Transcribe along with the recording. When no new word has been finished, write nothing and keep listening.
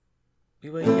We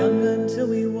were young until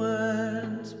we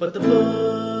weren't, but the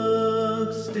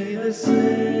books stay the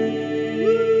same.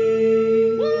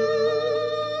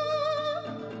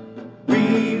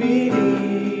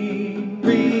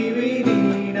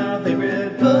 Rereading our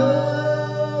favorite books.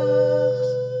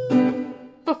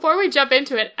 Before we jump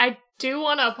into it, I do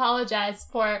want to apologize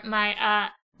for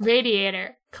my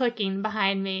radiator clicking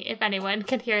behind me, if anyone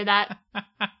could hear that.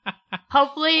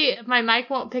 Hopefully my mic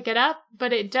won't pick it up,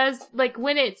 but it does, like,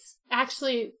 when it's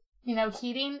actually,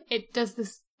 heating, it does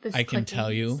this I can clicking,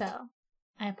 tell you. So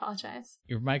I apologize.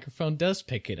 Your microphone does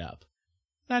pick it up.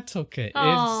 That's okay.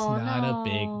 Oh, it's not a no.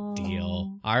 big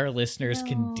deal. Our listeners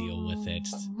can deal with it.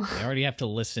 They already have to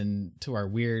listen to our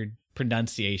weird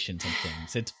pronunciations and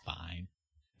things. It's fine.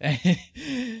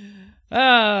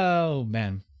 Oh,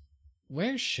 man.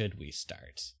 Where should we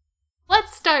start?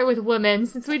 Let's start with women,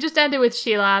 since we just ended with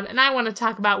Shelob, and I want to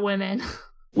talk about women.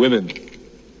 Women.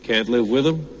 Can't live with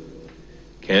them.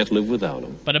 Can't live without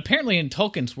them. But apparently in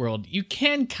Tolkien's world, you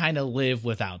can kind of live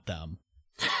without them.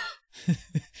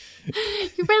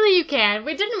 You can.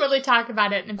 We didn't really talk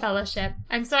about it in Fellowship,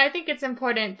 and so I think it's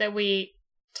important that we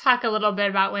talk a little bit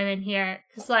about women here,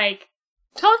 because,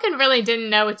 Tolkien really didn't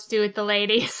know what to do with the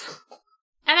ladies.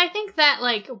 And I think that,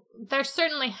 there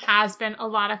certainly has been a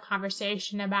lot of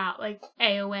conversation about,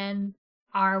 Éowyn,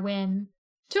 Arwen,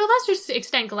 to a lesser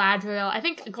extent Galadriel. I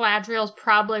think Galadriel's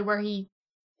probably where he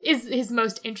is his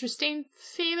most interesting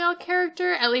female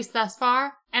character, at least thus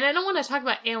far. And I don't want to talk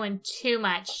about Éowyn too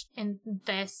much in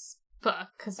this book,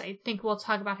 because I think we'll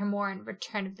talk about her more in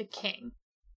Return of the King.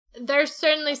 There's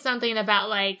certainly something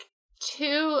about,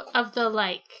 two of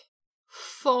the,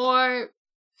 4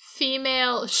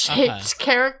 female-shaped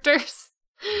characters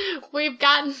we've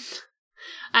gotten,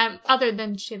 other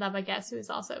than Shelob, I guess, who is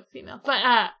also female, but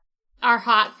are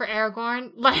hot for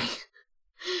Aragorn,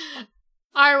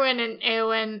 Arwen and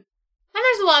Éowyn, and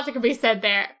there's a lot that could be said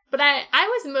there, but I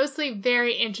was mostly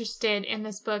very interested in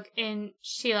this book in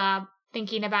Shelob,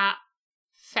 thinking about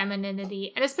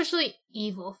femininity, and especially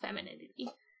evil femininity,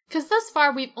 because thus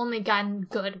far we've only gotten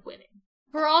good women.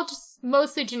 We're all just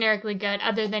mostly generically good,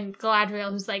 other than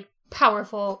Galadriel, who's,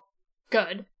 powerful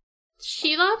good.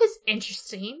 Shelob is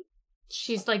interesting.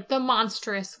 She's, the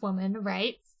monstrous woman,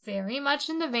 right? Very much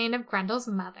in the vein of Grendel's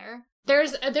mother.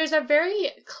 There's a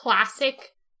very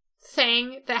classic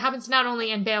thing that happens not only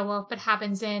in Beowulf, but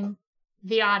happens in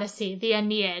the Odyssey, the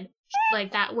Aeneid,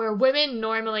 like that, where women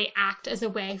normally act as a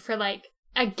way for,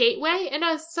 a gateway in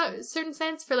a certain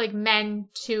sense for men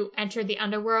to enter the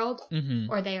underworld,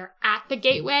 or they are at the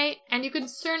gateway, and you can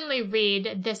certainly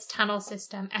read this tunnel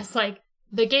system as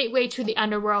the gateway to the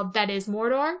underworld that is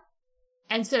Mordor.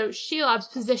 And so Shelob's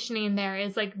positioning there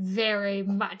is very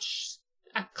much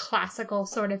a classical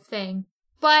sort of thing.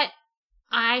 But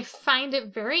I find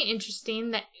it very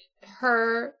interesting that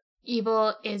her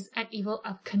evil is an evil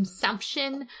of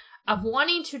consumption, of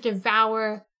wanting to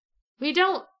devour. We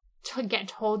don't get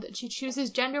told that she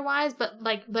chooses gender-wise, but,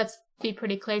 let's be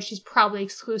pretty clear, she's probably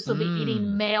exclusively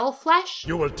eating male flesh.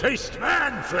 You will taste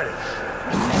man flesh!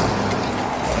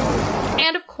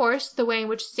 And, of course, the way in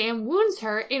which Sam wounds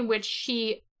her, in which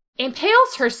she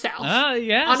impales herself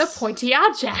on a pointy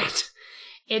object.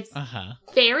 It's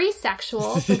very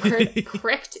sexual. The word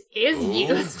cricked is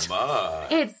used. My.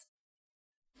 It's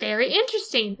very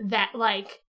interesting that,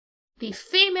 the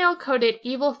female-coded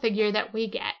evil figure that we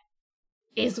get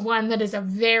is one that is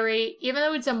even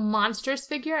though it's a monstrous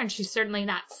figure, and she's certainly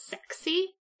not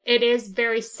sexy, it is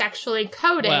very sexually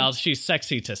coded. Well, she's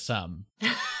sexy to some.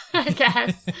 I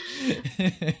guess.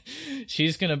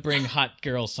 She's gonna bring hot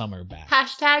girl summer back.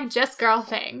 # just girl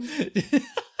things.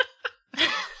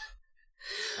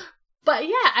 But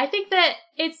yeah, I think that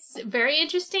it's very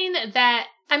interesting that,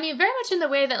 very much in the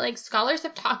way that, scholars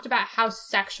have talked about how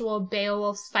sexual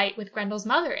Beowulf's fight with Grendel's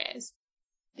mother is.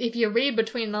 If you read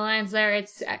between the lines there,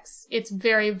 it's sex. It's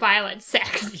very violent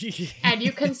sex. And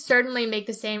you can certainly make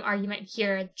the same argument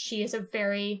here. She is a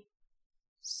very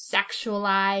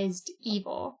sexualized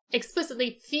evil.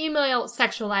 Explicitly female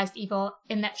sexualized evil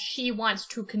in that she wants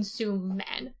to consume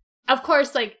men. Of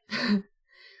course, I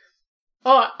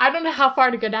don't know how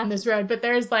far to go down this road, but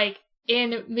there's,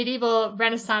 in medieval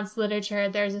Renaissance literature,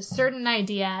 there's a certain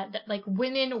idea that,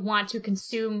 women want to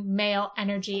consume male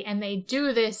energy, and they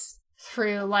do this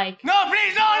through, No,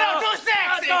 please, no, too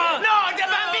sexy! No, the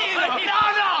bambino!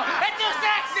 No, it's too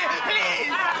sexy!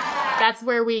 Please! That's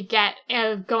where we get,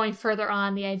 going further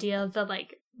on, the idea of the,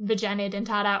 vagina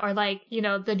dentata, or,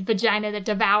 the vagina that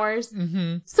devours.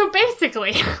 Mm-hmm. So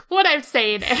basically, what I'm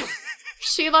saying is,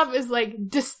 Shelob is,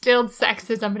 distilled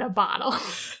sexism in a bottle.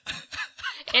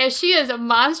 And she is a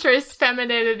monstrous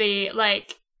femininity,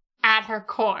 at her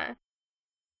core.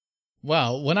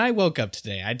 Well, when I woke up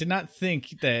today, I did not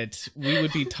think that we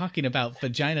would be talking about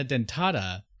Vagina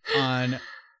Dentata on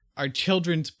our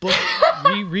children's book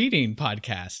rereading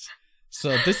podcast.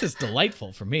 So this is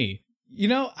delightful for me. You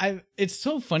know, it's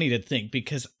so funny to think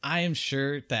because I am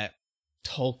sure that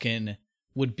Tolkien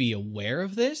would be aware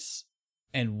of this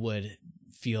and would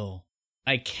feel,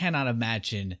 I cannot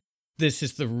imagine this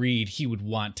is the read he would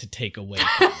want to take away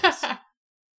from this.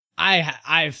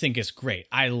 I think it's great.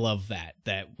 I love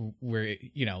that we're,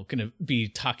 going to be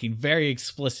talking very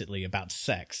explicitly about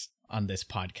sex on this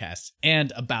podcast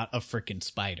and about a frickin'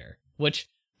 spider, which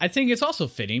I think is also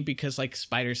fitting because like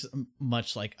spiders,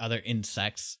 much like other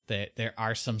insects, that there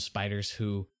are some spiders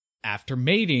who, after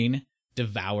mating,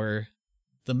 devour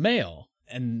the male.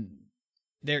 And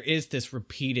there is this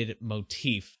repeated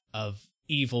motif of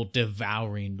evil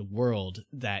devouring the world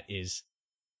that is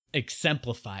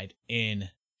exemplified in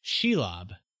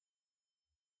Shelob.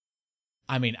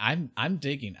 I mean, I'm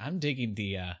digging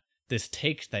the this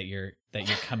take that you're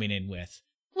coming in with.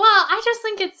 Well, I just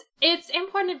think it's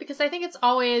important because I think it's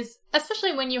always,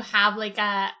 especially when you have like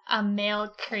a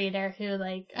male creator who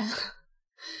like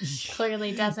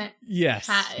clearly doesn't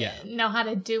know how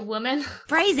to do women.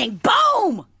 Phrasing,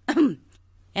 boom!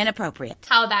 Inappropriate.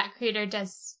 How that creator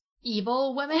does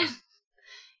evil women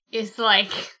is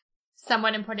like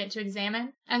somewhat important to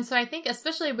examine. And so I think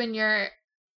especially when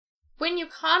you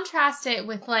contrast it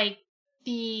with like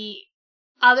the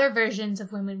other versions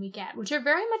of women we get, which are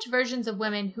very much versions of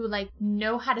women who like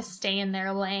know how to stay in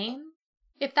their lane,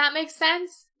 if that makes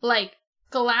sense. Like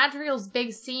Galadriel's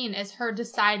big scene is her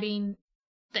deciding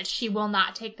that she will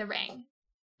not take the ring,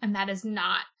 and that is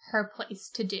not her place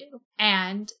to do.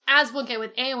 And as we'll get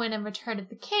with Éowyn in Return of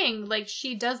the King, like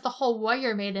she does the whole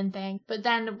warrior maiden thing, but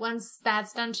then once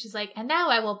that's done, she's like, and now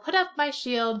I will put up my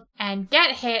shield and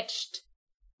get hitched.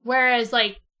 Whereas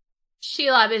like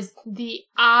Shelob is the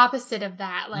opposite of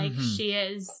that. Like she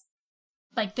is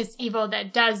like this evil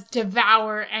that does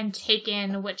devour and take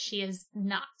in what she is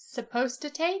not supposed to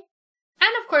take. And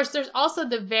of course, there's also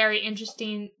the very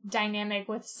interesting dynamic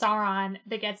with Sauron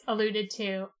that gets alluded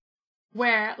to,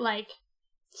 where, like,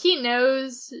 he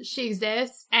knows she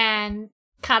exists and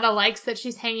kind of likes that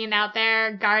she's hanging out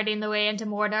there guarding the way into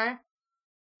Mordor.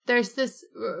 There's this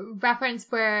reference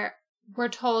where we're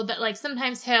told that, like,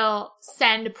 sometimes he'll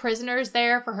send prisoners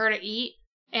there for her to eat,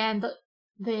 and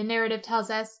the narrative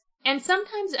tells us, and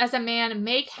sometimes as a man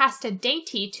may cast a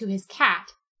dainty to his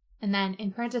cat, and then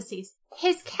in parentheses,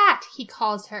 his cat, he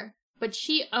calls her, but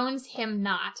she owns him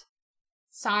not.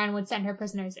 Sauron would send her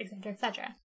prisoners, etc.,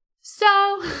 etc.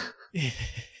 So,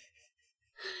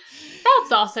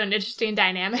 that's also an interesting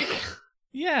dynamic.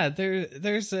 Yeah,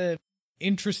 there's a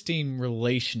interesting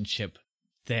relationship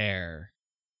there.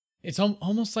 It's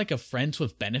almost like a friends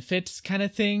with benefits kind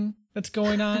of thing that's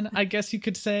going on, I guess you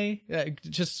could say.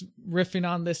 Just riffing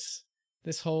on this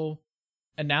whole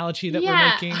analogy that we're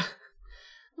making.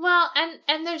 Well,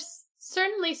 and there's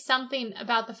certainly something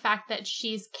about the fact that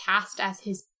she's cast as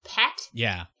his pet.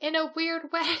 Yeah. In a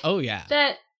weird way. Oh, yeah.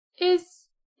 That is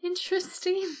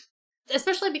interesting.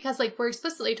 Especially because, like, we're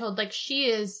explicitly told, like, she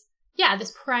is,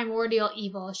 this primordial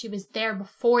evil. She was there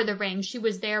before the ring. She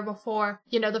was there before,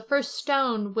 the first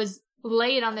stone was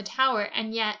laid on the tower,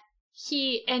 and yet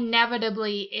he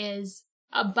inevitably is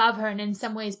above her and in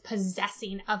some ways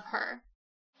possessing of her.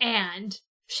 And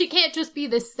she can't just be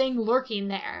this thing lurking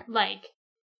there. Like,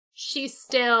 she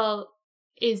still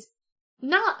is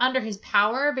not under his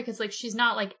power because, like, she's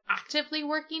not, like, actively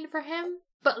working for him.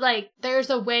 But, like, there's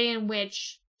a way in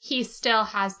which he still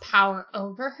has power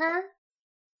over her.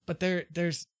 But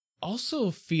there's also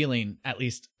a feeling, at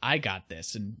least I got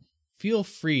this, and feel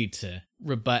free to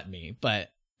rebut me,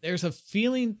 but there's a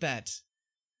feeling that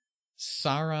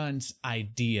Sauron's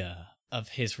idea of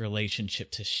his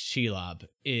relationship to Shelob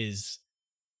is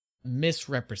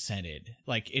misrepresented.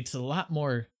 Like, it's a lot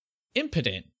more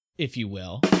impotent, if you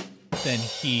will, than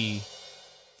he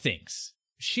thinks.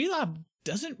 Shelob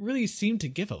doesn't really seem to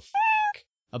give a f***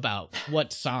 about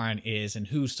what Sauron is and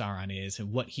who Sauron is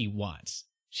and what he wants.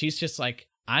 She's just like,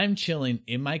 I'm chilling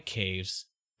in my caves.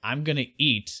 I'm gonna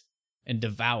eat and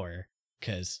devour,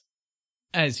 because,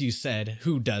 as you said,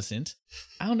 who doesn't?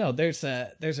 I don't know. There's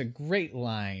a great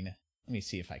line. Let me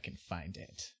see if I can find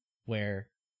it, where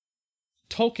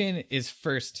Tolkien is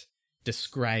first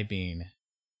describing.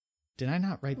 Did I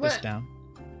not write this down?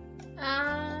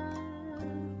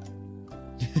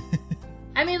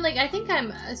 I mean, like, I think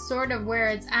I'm sort of where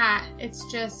it's at. It's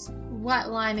just what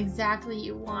line exactly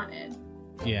you wanted.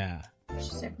 Yeah. She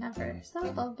served never,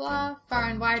 so blah blah. Far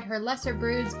and wide her lesser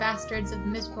broods, bastards of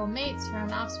miserable mates, her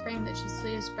own offspring that she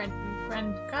slew spread from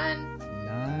friend gun.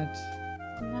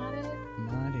 Not it.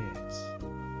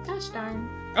 Gosh darn.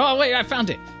 Oh, wait, I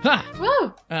found it. Ha!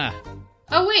 Whoa! Ah.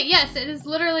 Oh, wait, yes, it is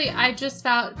literally, I just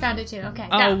found it too. Okay,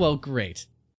 Oh, go. well, great.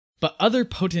 But other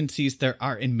potencies there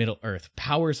are in Middle-earth,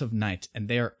 powers of night, and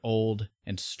they are old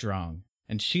and strong.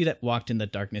 And she that walked in the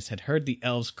darkness had heard the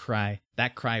elves cry,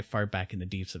 that cry far back in the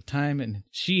deeps of time, and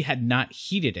she had not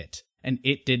heeded it, and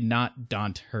it did not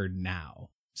daunt her now.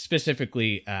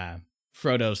 Specifically,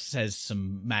 Frodo says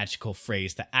some magical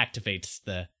phrase that activates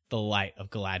the light of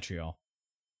Galadriel.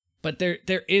 But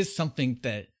there is something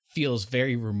that feels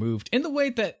very removed in the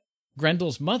way that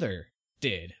Grendel's mother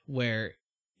did, where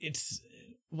it's,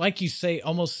 like you say,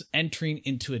 almost entering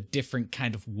into a different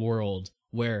kind of world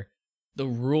where the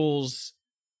rules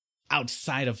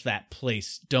outside of that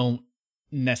place don't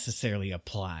necessarily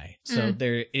apply. So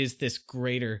there is this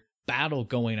greater battle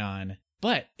going on,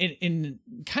 but in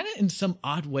kind of in some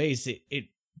odd ways, it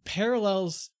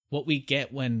parallels what we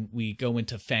get when we go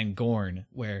into Fangorn,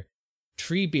 where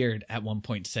Treebeard at one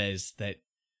point says that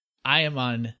I am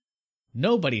on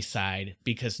nobody's side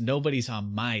because nobody's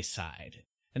on my side.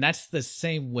 And that's the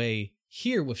same way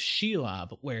here with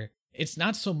Shelob, where it's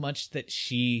not so much that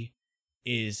she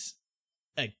is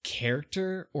a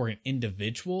character or an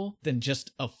individual than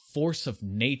just a force of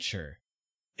nature.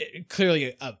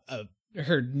 Clearly,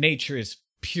 her nature is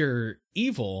pure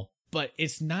evil, but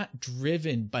it's not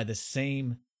driven by the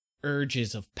same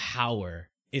urges of power.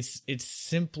 It's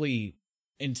simply,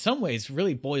 in some ways,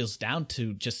 really boils down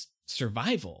to just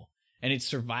survival, and it's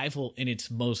survival in its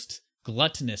most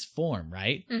gluttonous form,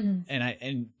 right? Mm-hmm.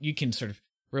 And you can sort of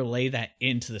relay that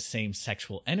into the same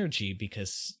sexual energy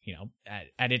because, you know,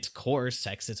 at its core,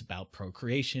 sex is about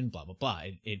procreation, blah, blah, blah.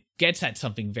 It gets at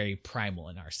something very primal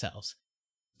in ourselves.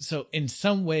 So in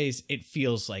some ways, it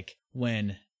feels like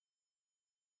when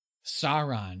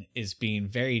Sauron is being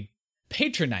very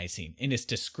patronizing in his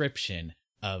description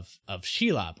of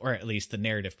Shelob, or at least the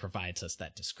narrative provides us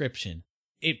that description,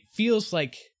 it feels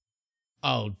like,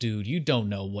 oh, dude, you don't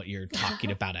know what you're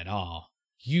talking about at all.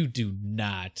 You do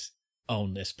not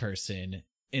own this person.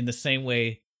 In the same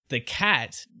way, the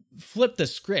cat, flip the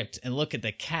script and look at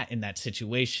the cat in that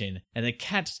situation, and the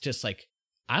cat's just like,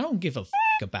 I don't give a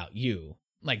about you.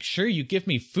 Like, sure, you give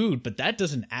me food, but that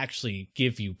doesn't actually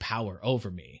give you power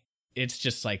over me. It's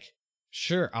just like,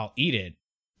 sure, I'll eat it,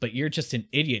 but you're just an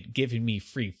idiot giving me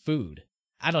free food.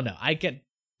 I don't know. I get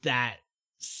that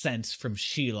sense from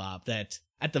Shelob that,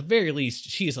 at the very least,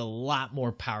 she is a lot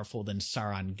more powerful than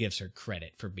Sauron gives her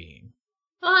credit for being.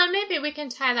 Well, and maybe we can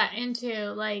tie that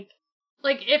into, like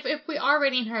if we are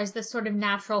reading her as this sort of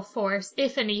natural force,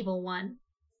 if an evil one,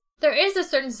 there is a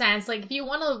certain sense, like, if you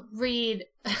want to read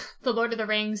The Lord of the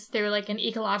Rings through, like, an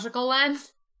ecological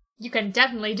lens, you can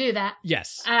definitely do that.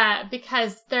 Yes.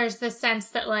 Because there's this sense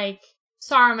that, like,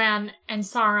 Saruman and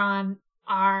Sauron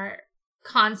are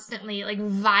constantly, like,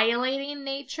 violating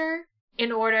nature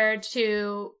in order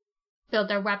to build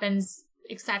their weapons,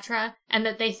 etc., and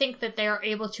that they think that they are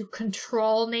able to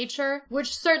control nature,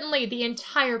 which certainly the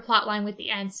entire plotline with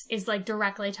the Ents is, like,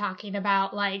 directly talking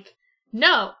about, like,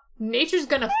 no, nature's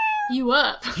gonna you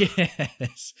up.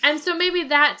 Yes. And so maybe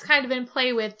that's kind of in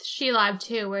play with Shelob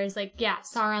too, where it's like, yeah,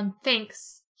 Sauron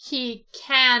thinks he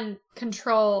can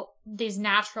control these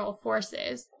natural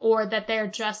forces, or that they're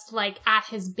just, like, at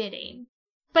his bidding.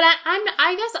 But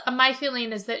I guess my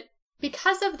feeling is that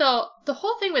because of the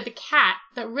whole thing with the cat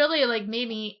that really, like, made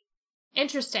me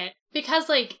interested, because,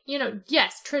 like, you know,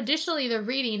 yes, traditionally the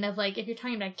reading of, like, if you're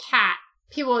talking about a cat,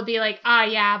 people would be like,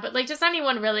 yeah, but, like, does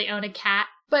anyone really own a cat?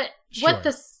 But Sure. what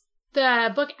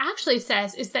the book actually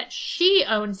says is that she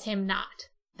owns him not.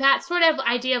 That sort of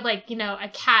idea of, like, you know, a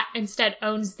cat instead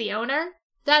owns the owner,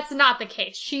 that's not the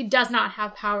case. She does not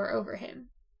have power over him.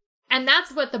 And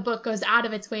that's what the book goes out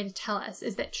of its way to tell us,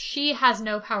 is that she has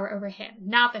no power over him,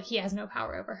 not that he has no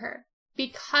power over her.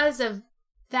 Because of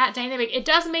that dynamic, it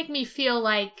does make me feel,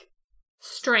 like,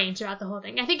 strange about the whole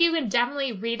thing. I think you can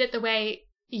definitely read it the way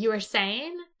you were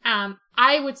saying.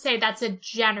 I would say that's a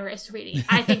generous reading.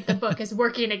 I think the book is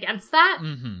working against that.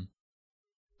 Mm-hmm.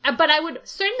 But I would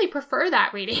certainly prefer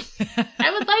that reading.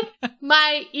 I would like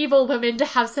my evil women to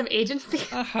have some agency.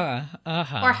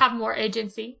 Or have more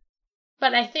agency.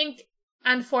 But I think,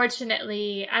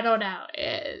 unfortunately, I don't know.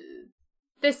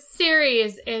 This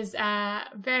series is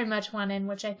very much one in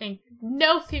which I think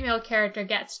no female character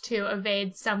gets to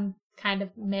evade some kind of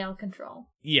male control.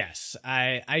 Yes,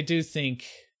 I do think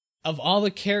of all the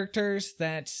characters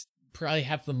that probably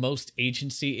have the most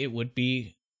agency, it would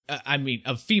be,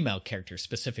 of female characters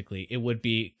specifically, it would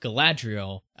be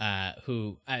Galadriel,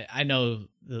 who I know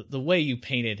the way you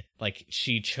painted, like,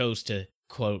 she chose to,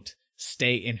 quote,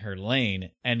 stay in her lane,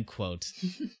 end quote.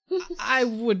 I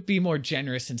would be more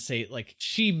generous and say, like,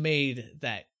 she made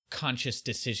that conscious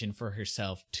decision for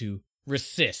herself to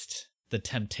resist the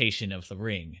temptation of the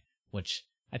ring, which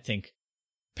I think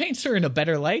paints her in a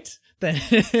better light than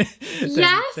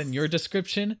than your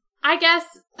description. I guess.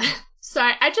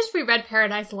 Sorry, I just reread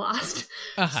Paradise Lost.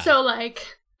 So, like,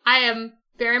 I am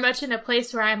very much in a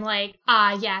place where I'm like,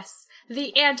 yes,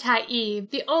 the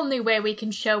anti-Eve, the only way we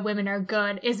can show women are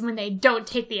good is when they don't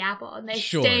take the apple and they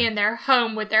stay in their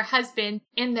home with their husband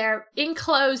in their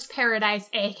enclosed paradise,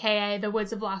 aka the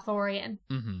Woods of Lothlorien.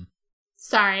 Mm-hmm.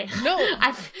 Sorry. No,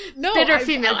 bitter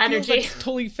female I feel energy. that's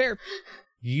totally fair.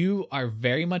 You are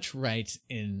very much right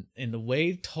in the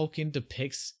way Tolkien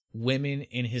depicts women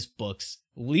in his books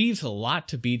leaves a lot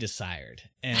to be desired.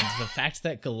 And the fact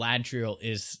that Galadriel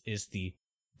is the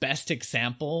best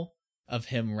example of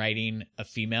him writing a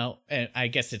female, and I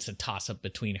guess it's a toss-up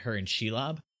between her and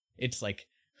Shelob. It's like,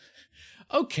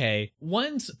 okay,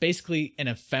 one's basically an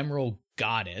ephemeral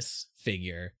goddess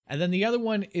figure, and then the other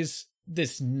one is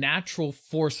this natural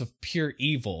force of pure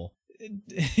evil.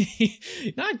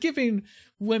 Not giving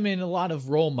women a lot of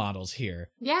role models here.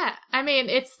 Yeah, I mean,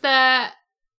 it's the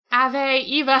Ave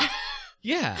Eva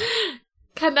Yeah.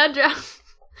 conundrum.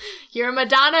 You're a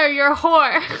Madonna or you're a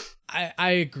whore.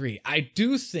 I agree. I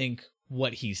do think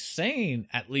what he's saying,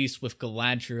 at least with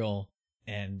Galadriel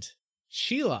and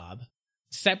Shelob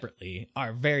separately,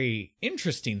 are very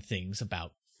interesting things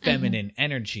about feminine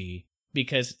energy,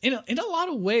 because in a lot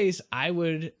of ways, I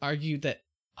would argue that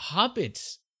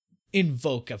hobbits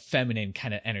invoke a feminine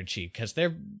kind of energy because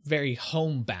they're very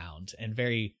homebound and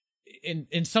very,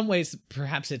 in some ways,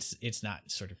 perhaps it's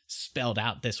not sort of spelled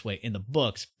out this way in the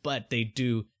books, but they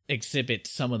do exhibit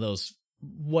some of those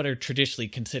what are traditionally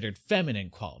considered feminine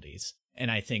qualities.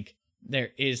 And I think there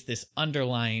is this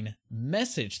underlying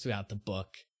message throughout the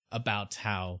book about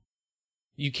how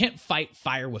you can't fight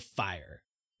fire with fire.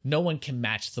 No one can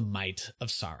match the might of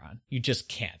Sauron. You just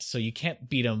can't. So you can't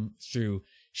beat him through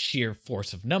sheer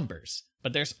force of numbers.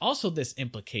 But there's also this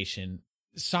implication.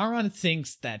 Sauron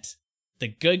thinks that the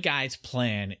good guys'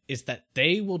 plan is that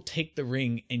they will take the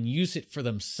ring and use it for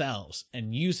themselves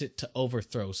and use it to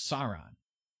overthrow Sauron.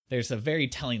 There's a very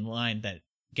telling line that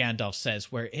Gandalf says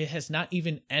where it has not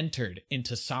even entered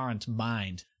into Sauron's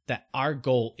mind that our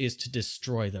goal is to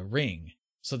destroy the ring.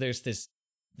 So there's this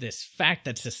fact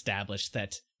that's established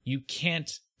that you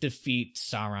can't defeat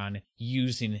Sauron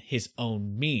using his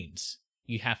own means.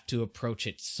 You have to approach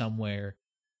it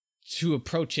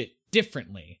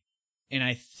differently. And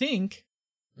I think,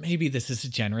 maybe this is a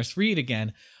generous read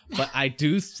again, but I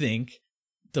do think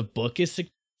the book is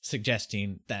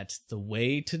suggesting that the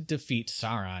way to defeat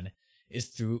Sauron is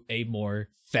through a more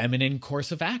feminine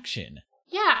course of action.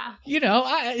 Yeah.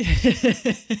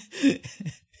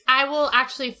 I will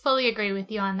actually fully agree with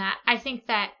you on that. I think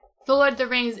that The Lord of the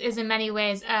Rings is in many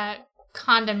ways a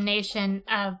condemnation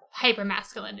of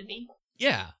hypermasculinity.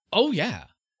 Yeah. Oh, yeah.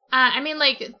 I mean,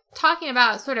 like, talking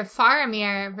about sort of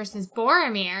Faramir versus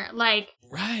Boromir, like,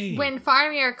 right. When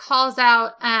Faramir calls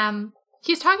out,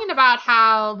 he's talking about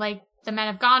how, like, the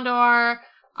men of Gondor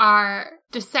are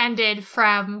descended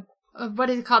from, what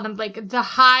does he call them? Like, the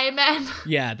high men?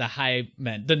 Yeah, the high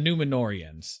men, the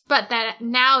Númenóreans. But that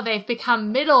now they've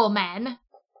become middle men,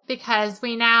 because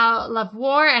we now love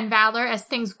war and valor as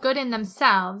things good in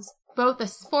themselves, both a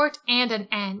sport and an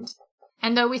end.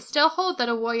 And though we still hold that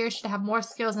a warrior should have more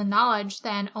skills and knowledge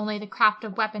than only the craft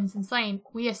of weapons and slaying,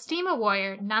 we esteem a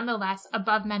warrior nonetheless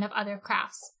above men of other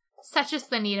crafts. Such is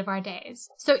the need of our days.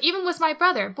 So even was my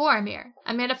brother, Boromir,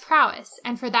 a man of prowess,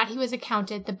 and for that he was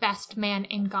accounted the best man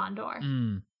in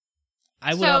Gondor.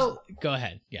 I would also, go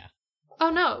ahead, yeah.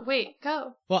 Oh no, wait,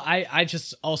 go. Well, I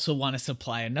just also want to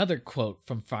supply another quote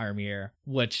from Faramir,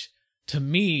 which to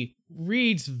me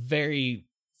reads very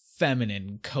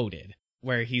feminine coded,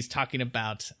 where he's talking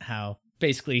about how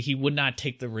basically he would not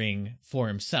take the ring for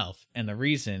himself. And the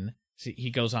reason, he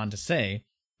goes on to say,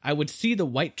 I would see the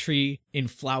white tree in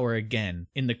flower again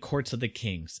in the courts of the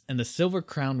kings, and the silver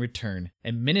crown return,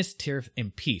 and Minas Tirith in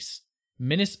peace.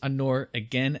 Minas Anor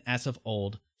again as of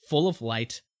old, full of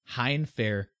light, high and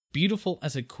fair, beautiful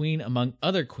as a queen among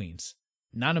other queens.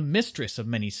 Not a mistress of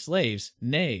many slaves,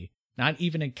 nay, not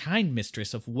even a kind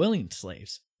mistress of willing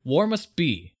slaves. War must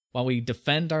be, while we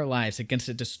defend our lives against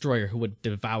a destroyer who would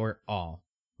devour all.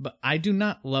 But I do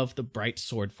not love the bright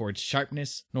sword for its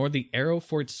sharpness, nor the arrow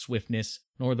for its swiftness,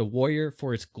 nor the warrior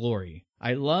for its glory.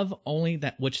 I love only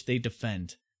that which they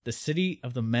defend, the city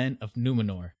of the men of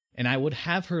Númenor, and I would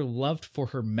have her loved for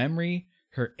her memory,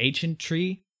 her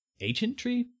ancientry?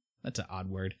 That's an odd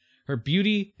word. Her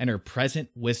beauty and her present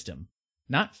wisdom.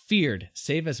 not feared,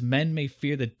 save as men may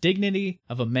fear the dignity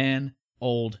of a man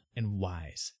old and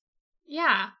wise.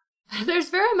 Yeah. There's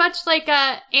very much like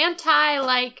a anti,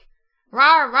 like,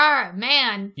 rawr, rawr,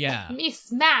 man. Yeah. Me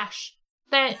smash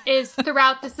that is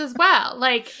throughout this as well.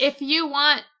 Like, if you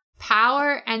want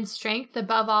power and strength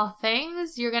above all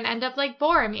things, you're going to end up like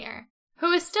Boromir,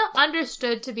 who is still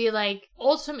understood to be, like,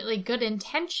 ultimately good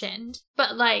intentioned,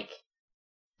 but, like,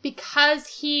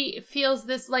 because he feels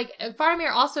this, like,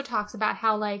 Faramir also talks about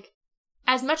how, like,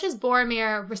 as much as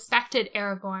Boromir respected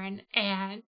Aragorn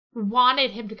and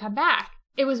wanted him to come back,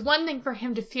 it was one thing for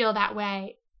him to feel that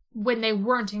way when they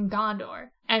weren't in Gondor.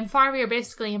 And Faramir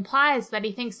basically implies that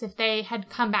he thinks if they had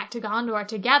come back to Gondor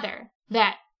together,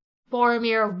 that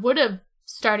Boromir would have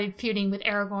started feuding with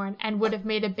Aragorn and would have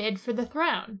made a bid for the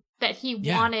throne. That he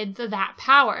wanted that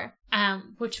power,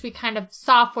 which we kind of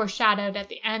saw foreshadowed at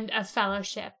the end of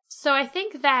Fellowship. So I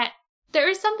think that there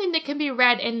is something that can be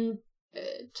read in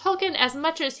Tolkien, as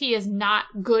much as he is not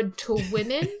good to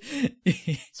women,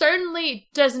 certainly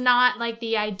does not like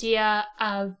the idea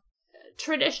of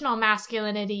traditional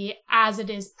masculinity as it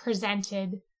is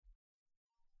presented.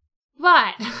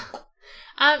 But,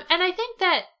 and I think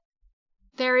that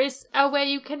there is a way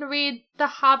you can read the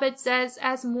Hobbits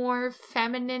as more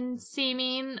feminine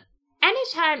seeming.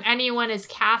 Anytime anyone is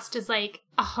cast as, like,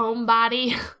 a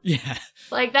homebody, Yeah.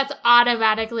 like, that's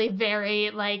automatically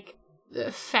very, like,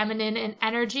 feminine in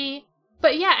energy.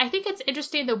 But yeah, I think it's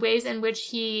interesting the ways in which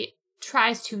he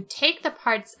tries to take the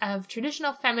parts of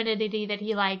traditional femininity that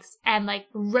he likes and, like,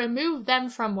 remove them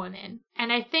from women.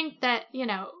 And I think that, you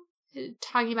know,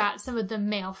 talking about some of the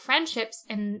male friendships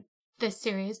in this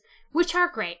series, which are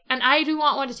great. And I do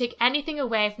not want to take anything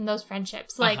away from those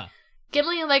friendships. Like,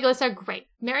 Gimli and Legolas are great.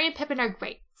 Merry and Pippin are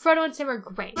great. Frodo and Sam are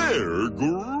great. They're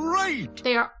great!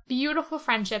 They are beautiful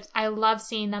friendships. I love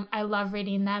seeing them. I love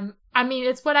reading them. I mean,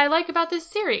 it's what I like about this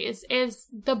series, is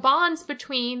the bonds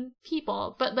between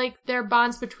people, but, like, they're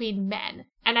bonds between men.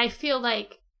 And I feel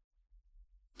like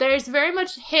there's very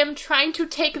much him trying to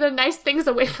take the nice things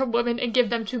away from women and give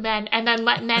them to men, and then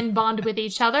let men bond with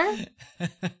each other.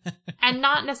 And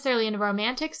not necessarily in a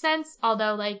romantic sense,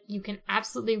 although, like, you can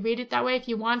absolutely read it that way if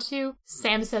you want to.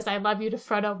 Sam says, "I love you" to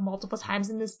Frodo multiple times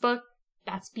in this book.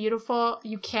 That's beautiful.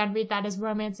 You can read that as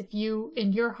romance if you,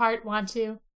 in your heart, want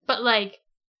to. But, like,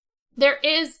 there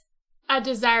is a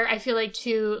desire, I feel like,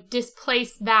 to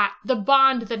displace that, the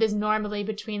bond that is normally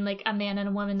between, like, a man and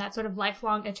a woman, that sort of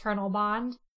lifelong, eternal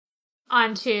bond,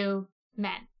 onto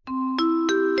men.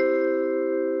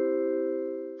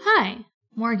 Hi,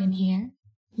 Morgan here.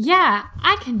 Yeah,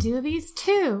 I can do these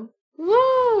too.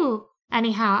 Woo!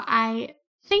 Anyhow, I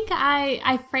think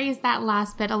I phrased that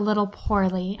last bit a little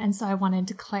poorly, and so I wanted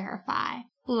to clarify.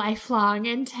 Lifelong,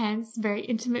 intense, very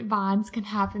intimate bonds can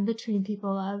happen between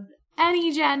people of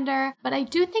any gender, but I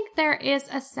do think there is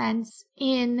a sense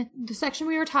in the section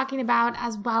we were talking about,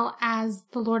 as well as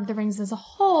The Lord of the Rings as a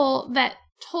whole, that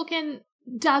Tolkien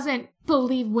doesn't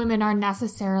believe women are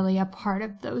necessarily a part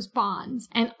of those bonds,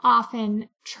 and often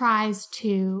tries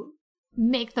to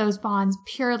make those bonds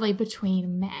purely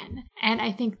between men. And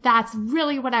I think that's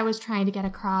really what I was trying to get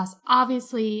across.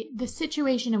 Obviously, the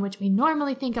situation in which we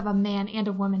normally think of a man and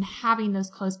a woman having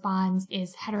those close bonds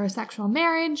is heterosexual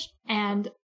marriage, and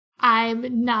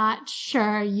I'm not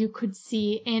sure you could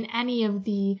see in any of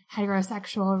the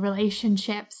heterosexual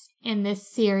relationships in this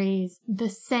series the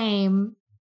same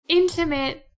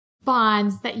intimate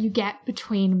bonds that you get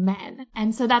between men.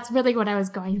 And so that's really what I was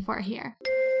going for here.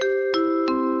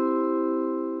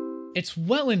 It's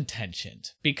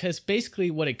well-intentioned, because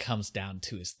basically what it comes down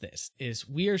to is this, is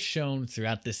we are shown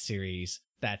throughout this series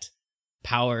that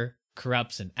power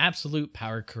corrupts and absolute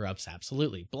power corrupts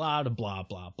absolutely, blah, blah,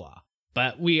 blah, blah.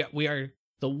 But we are,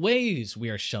 the ways we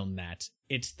are shown that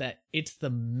it's the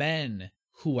men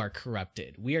who are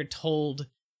corrupted. We are told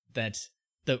that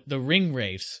the ring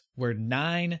wraiths were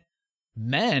 9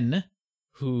 men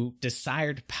who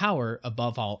desired power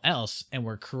above all else and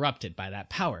were corrupted by that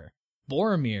power.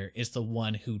 Boromir is the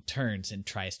one who turns and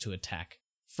tries to attack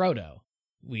Frodo.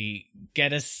 We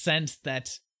get a sense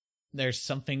that there's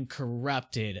something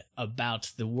corrupted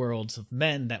about the worlds of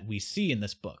men that we see in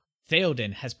this book.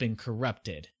 Theoden has been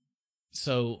corrupted.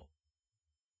 So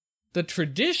the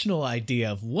traditional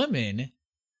idea of women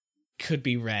could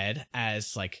be read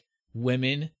as, like,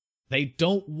 women, they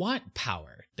don't want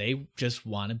power. They just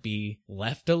want to be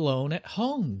left alone at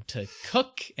home to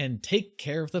cook and take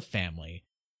care of the family,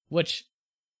 which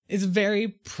is a very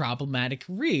problematic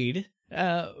read,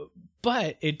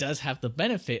 but it does have the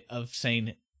benefit of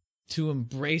saying to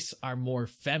embrace our more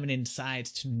feminine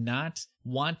sides, to not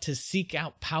want to seek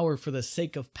out power for the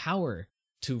sake of power,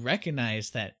 to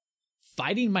recognize that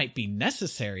fighting might be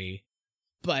necessary,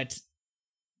 but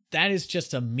that is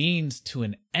just a means to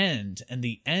an end, and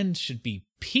the end should be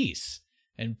peace.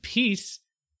 And peace,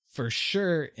 for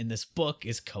sure, in this book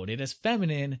is coded as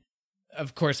feminine.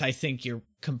 Of course, I think you're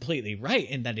completely right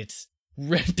in that it's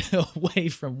ripped away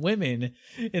from women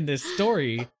in this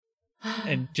story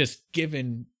and just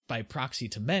given by proxy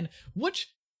to men, which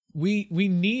we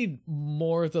need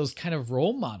more of those kind of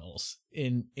role models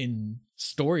in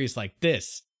stories like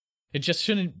this. It just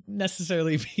shouldn't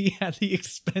necessarily be at the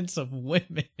expense of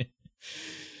women.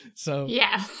 So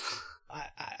yes,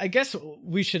 I guess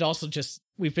we should also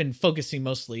we've been focusing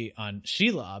mostly on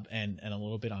Shelob and a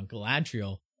little bit on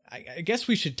Galadriel. I guess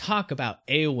we should talk about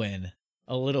Éowyn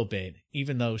a little bit,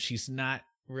 even though she's not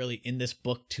really in this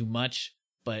book too much,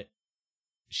 but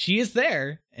she is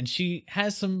there and she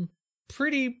has some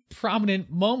pretty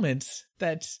prominent moments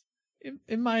that,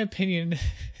 in my opinion,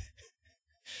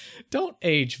 don't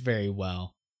age very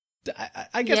well.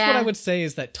 I guess what I would say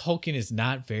is that Tolkien is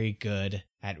not very good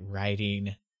at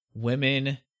writing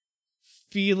women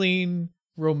feeling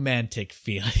romantic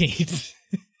feelings.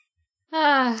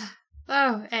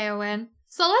 Oh, Éowyn.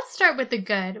 So let's start with the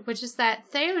good, which is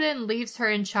that Theoden leaves her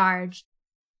in charge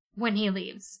when he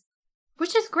leaves,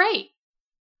 which is great.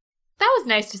 That was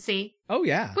nice to see. Oh,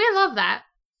 yeah. We love that.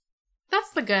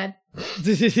 That's the good.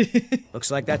 Looks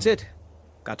like that's it.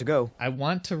 Got to go. I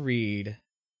want to read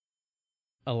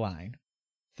a line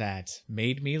that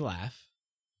made me laugh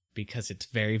because it's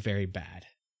very, very bad.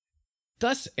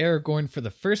 Thus Aragorn for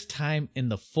the first time in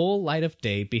the full light of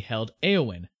day beheld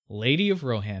Éowyn, Lady of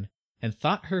Rohan, and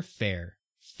thought her fair,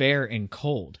 fair and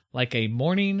cold, like a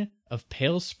morning of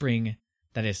pale spring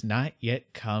that is not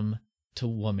yet come to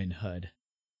womanhood.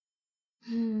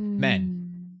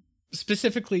 Men,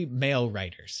 specifically male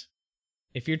writers,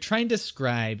 if you're trying to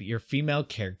describe your female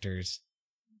characters,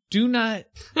 do not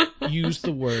use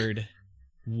the word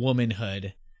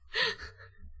womanhood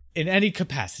in any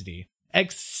capacity,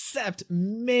 except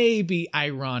maybe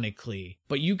ironically,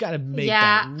 but you gotta make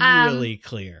that really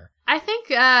clear. I think,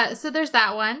 so there's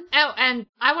that one. Oh, and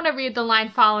I want to read the line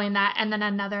following that and then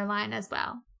another line as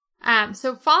well.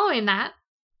 So following that,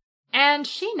 and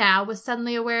she now was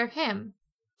suddenly aware of him,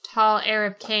 tall heir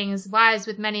of kings, wise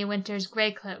with many winters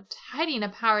grey-cloaked, hiding a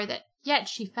power that yet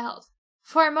she felt.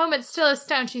 For a moment still as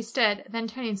stone she stood, then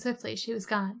turning swiftly she was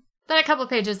gone. Then a couple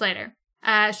pages later,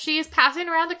 she is passing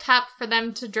around the cup for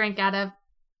them to drink out of.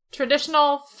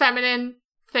 Traditional feminine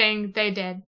thing they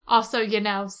did. Also,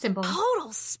 symbol. Total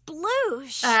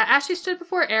sploosh. As she stood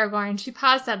before Aragorn, she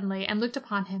paused suddenly and looked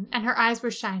upon him, and her eyes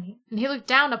were shining, and he looked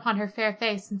down upon her fair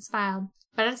face and smiled.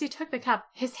 But as he took the cup,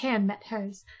 his hand met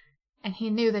hers, and he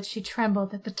knew that she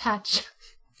trembled at the touch.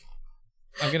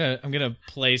 I'm gonna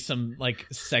play some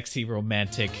sexy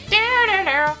romantic.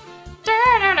 Yeah,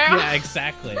 Yeah,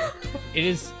 exactly. It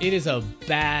is a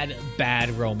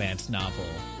bad romance novel.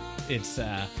 It's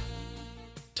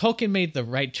Tolkien made the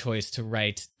right choice to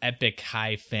write epic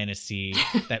high fantasy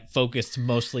that focused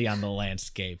mostly on the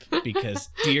landscape because,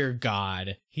 dear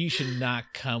God, he should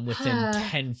not come within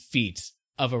 10 feet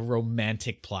of a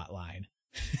romantic plotline.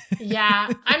 Yeah,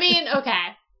 I mean, okay.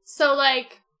 So,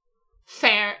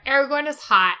 fair. Aragorn is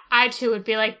hot. I, too, would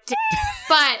be like,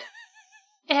 but,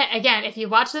 again, if you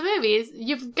watch the movies,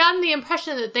 you've gotten the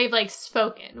impression that they've,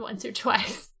 spoken once or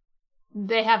twice.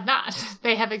 They have not.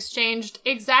 They have exchanged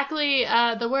exactly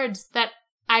the words that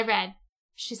I read.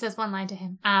 She says one line to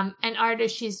him. And Arda,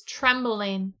 she's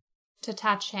trembling to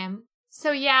touch him.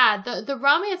 So yeah, the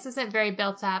romance isn't very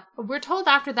built up. We're told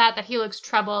after that he looks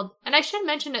troubled. And I should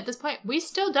mention at this point, we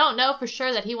still don't know for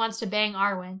sure that he wants to bang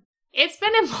Arwen. It's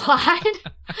been implied.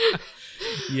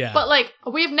 Yeah. But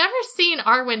we've never seen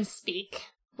Arwen speak.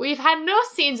 We've had no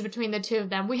scenes between the two of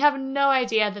them. We have no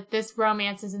idea that this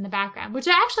romance is in the background, which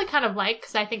I actually kind of like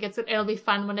because I think it'll be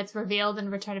fun when it's revealed in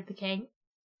Return of the King.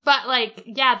 But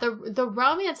the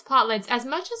romance plotlines, as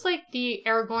much as the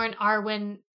Aragorn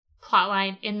Arwen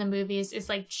plotline in the movies is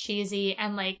cheesy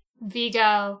and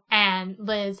Viggo and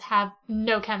Liz have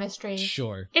no chemistry.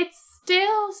 Sure. It's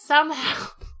still somehow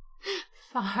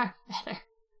far better.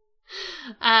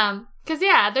 Cause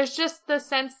there's just the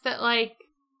sense that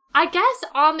I guess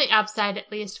on the upside,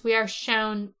 at least, we are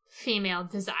shown female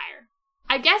desire.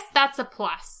 I guess that's a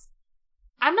plus.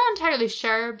 I'm not entirely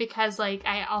sure because,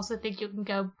 I also think you can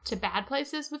go to bad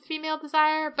places with female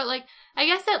desire, but, I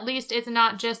guess at least it's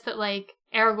not just that,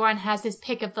 Aragorn has his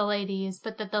pick of the ladies,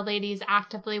 but that the ladies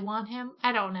actively want him.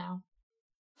 I don't know.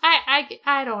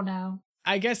 I don't know.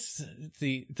 I guess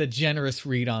the generous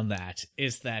read on that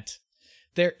is that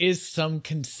there is some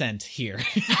consent here.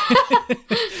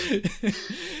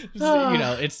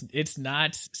 It's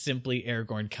not simply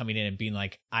Aragorn coming in and being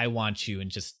like, I want you, and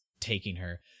just taking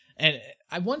her. And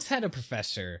I once had a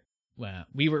professor,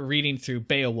 we were reading through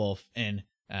Beowulf, and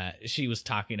she was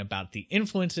talking about the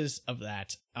influences of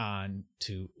that on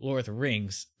to Lord of the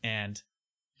Rings, and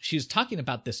she was talking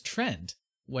about this trend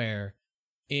where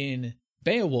in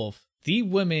Beowulf, the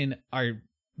women are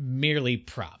merely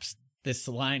props. This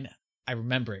line, I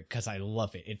remember it because I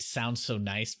love it. It sounds so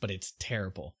nice, but it's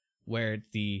terrible. Where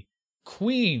the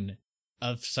queen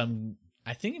of some,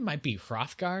 I think it might be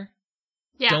Hrothgar.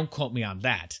 Yeah. Don't quote me on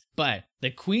that. But the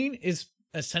queen is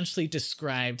essentially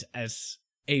described as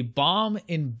a balm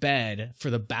in bed for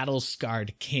the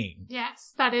battle-scarred king.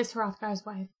 Yes, that is Hrothgar's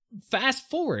wife. Fast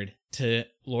forward to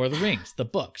Lord of the Rings, the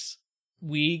books.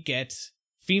 We get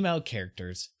female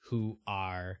characters who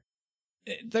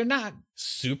they're not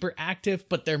super active,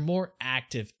 but they're more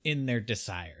active in their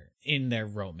desire, in their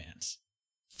romance.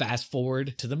 Fast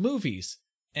forward to the movies,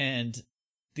 and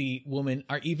the women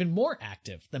are even more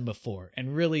active than before.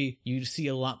 And really, you see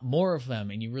a lot more of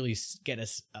them, and you really get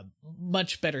a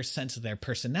much better sense of their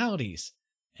personalities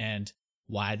and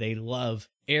why they love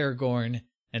Aragorn.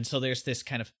 And so there's this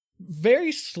kind of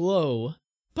very slow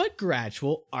but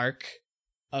gradual arc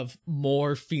of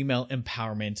more female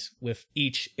empowerment with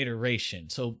each iteration.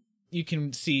 So you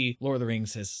can see Lord of the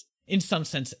Rings as, in some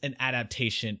sense, an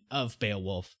adaptation of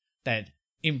Beowulf that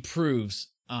improves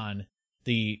on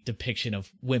the depiction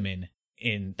of women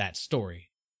in that story.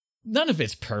 None of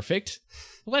it's perfect.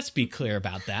 Let's be clear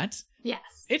about that.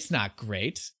 Yes. It's not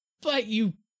great, but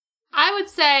I would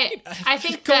say, I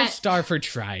think go that... star for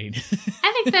trying.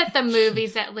 I think that the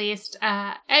movies, at least,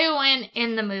 Eowyn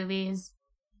in the movies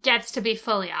gets to be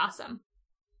fully awesome.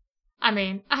 I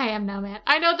mean, I am no man.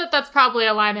 I know that that's probably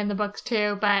a line in the books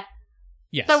too, but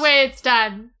yes, the way it's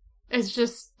done is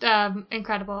just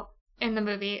incredible in the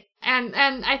movie. And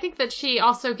I think that she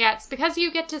also gets, because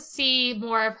you get to see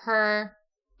more of her,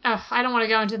 I don't want to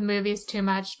go into the movies too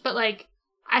much, but like,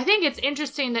 I think it's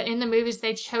interesting that in the movies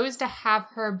they chose to have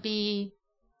her be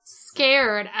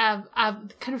scared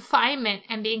of confinement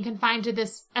and being confined to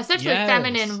this essentially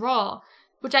feminine role,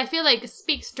 which I feel like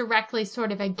speaks directly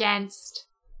sort of against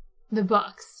the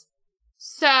books.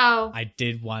 So I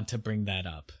did want to bring that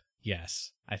up.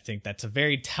 Yes, I think that's a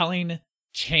very telling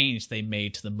change they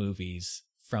made to the movies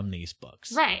from these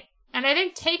books. Right. And I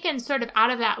think taken sort of out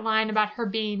of that line about her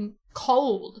being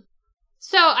cold.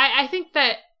 So I think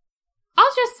that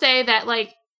I'll just say that,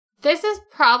 like, this is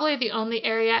probably the only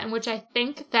area in which I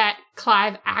think that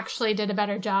Clive actually did a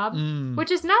better job,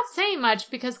 which is not saying much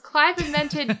because Clive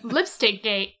invented Lipstick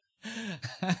Gate.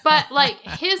 But, like,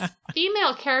 his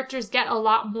female characters get a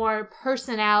lot more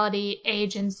personality,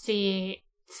 agency,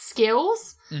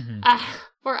 skills,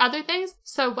 or other things.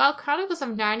 So while Chronicles of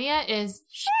Narnia is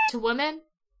to women,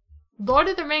 Lord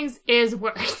of the Rings is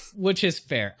worse. Which is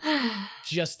fair.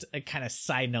 Just a kind of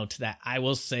side note to that, I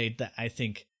will say that I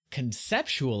think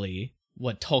conceptually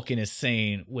what Tolkien is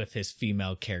saying with his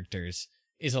female characters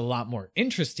is a lot more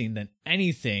interesting than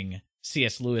anything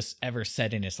C.S. Lewis ever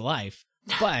said in his life.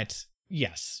 But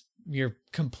yes, you're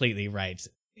completely right.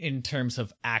 In terms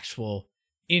of actual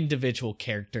individual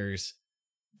characters,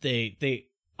 they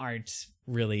aren't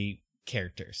really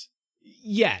characters.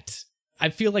 Yet, I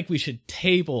feel like we should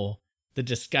table the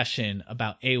discussion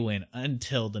about Eowyn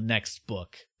until the next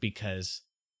book, because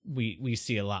we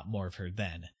see a lot more of her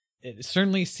then.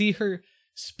 Certainly see her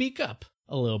speak up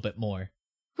a little bit more.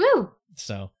 Woo!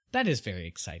 So that is very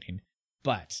exciting.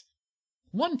 But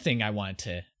one thing I wanted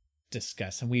to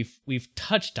discuss, and we've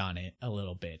touched on it a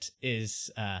little bit, is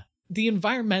the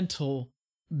environmental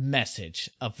message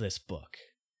of this book.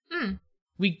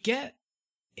 We get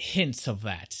hints of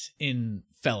that in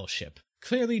Fellowship.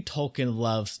 Clearly Tolkien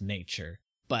loves nature,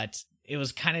 but it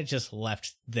was kind of just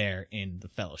left there in the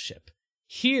Fellowship.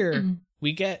 Here,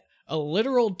 we get a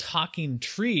literal talking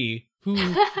tree who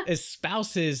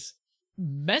espouses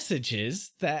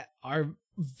messages that are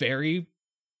very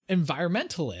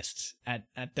environmentalist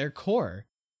at their core.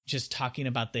 Just talking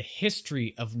about the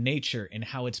history of nature and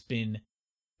how it's been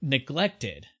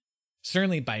neglected,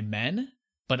 certainly by men,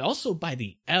 but also by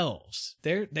the elves.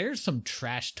 There's some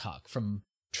trash talk from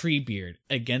Treebeard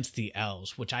against the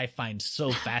elves, which I find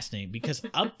so fascinating, because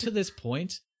up to this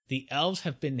point, the elves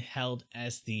have been held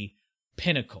as the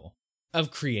pinnacle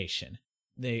of creation.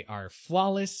 They are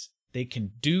flawless. They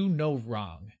can do no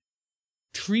wrong.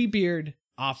 Treebeard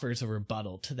offers a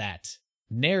rebuttal to that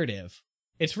narrative.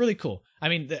 It's really cool. I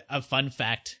mean, a fun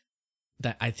fact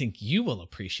that I think you will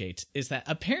appreciate is that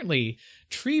apparently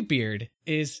Treebeard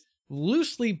is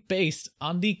loosely based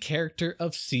on the character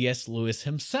of C.S. Lewis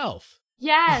himself.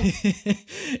 Yes.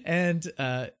 And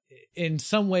in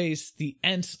some ways, the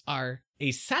Ents are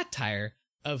a satire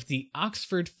of the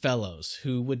Oxford Fellows,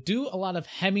 who would do a lot of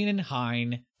hemming and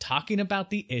hawing, talking about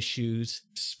the issues,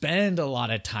 spend a lot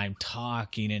of time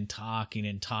talking and talking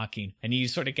and talking. And you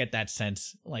sort of get that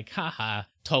sense like, haha,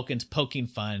 Tolkien's poking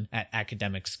fun at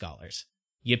academic scholars.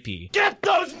 Yippee. Get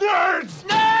those nerds!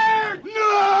 Nerd!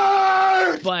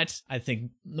 Nerd! But I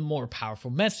think the more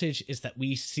powerful message is that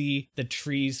we see the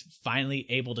trees finally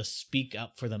able to speak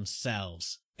up for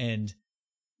themselves and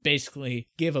basically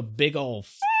give a big ol'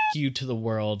 you to the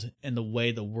world and the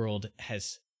way the world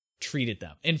has treated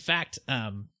them. In fact,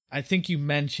 I think you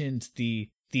mentioned the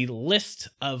list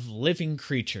of living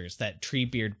creatures that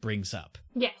Treebeard brings up.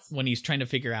 Yes. When he's trying to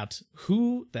figure out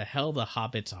who the hell the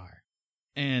hobbits are.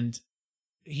 And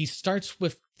he starts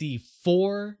with the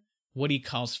 4, what he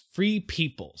calls free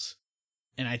peoples.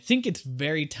 And I think it's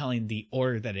very telling the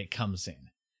order that it comes in.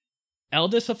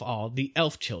 Eldest of all, the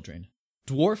elf children.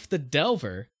 Dwarf the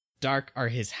Delver, dark are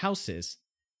his houses.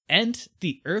 Ent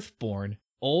the Earthborn,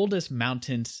 old as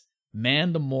mountains,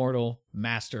 man the mortal,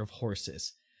 master of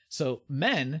horses. So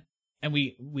men, and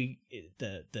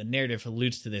the narrative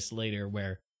alludes to this later,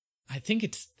 where I think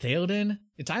it's Theoden.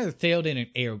 It's either Theoden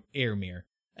or Éomer.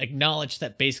 Acknowledge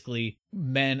that basically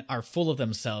men are full of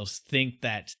themselves, think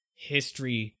that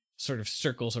history sort of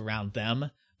circles around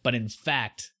them, but in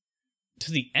fact,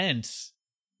 to the Ents,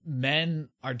 men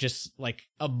are just like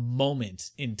a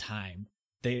moment in time.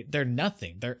 They're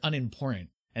nothing. They're unimportant.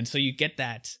 And so you get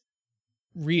that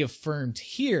reaffirmed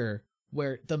here,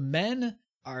 where the men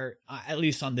are, at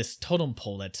least on this totem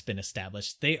pole that's been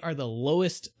established, they are the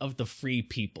lowest of the free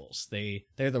peoples.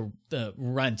 They're the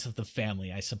runt of the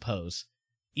family, I suppose.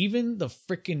 Even the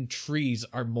frickin' trees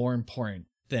are more important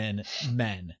than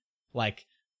men. Like,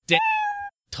 damn,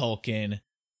 Tolkien,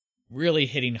 really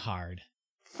hitting hard.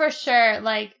 For sure.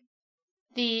 Like,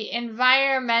 the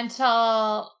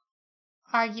environmental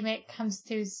argument comes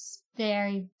through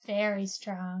very, very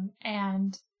strong.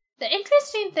 And the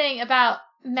interesting thing about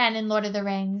men in Lord of the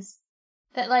Rings,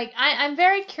 that, like, I'm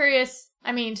very curious,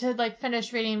 I mean, to, like,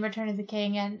 finish reading Return of the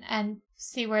King and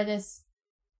see where this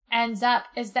ends up,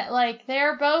 is that, like,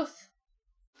 they're both,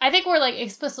 I think we're, like,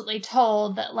 explicitly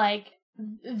told that, like,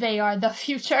 they are the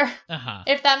future. Uh-huh.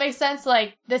 If that makes sense.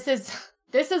 Like, this is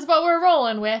what we're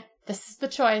rolling with. This is the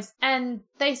choice. And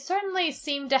they certainly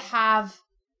seem to have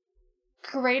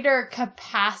greater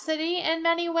capacity in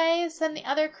many ways than the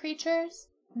other creatures.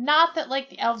 Not that, like,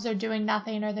 the elves are doing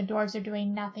nothing, or the dwarves are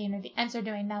doing nothing, or the Ents are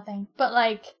doing nothing, but,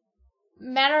 like,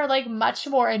 men are, like, much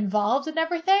more involved in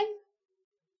everything.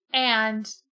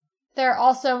 And they're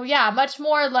also, much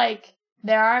more, like,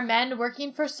 there are men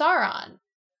working for Sauron.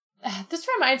 This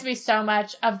reminds me so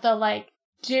much of the, like,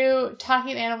 do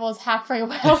talking animals have free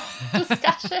will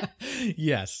discussion.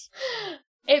 Yes.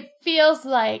 It feels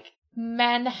like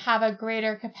men have a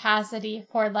greater capacity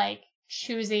for, like,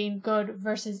 choosing good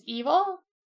versus evil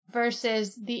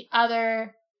versus the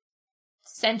other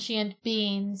sentient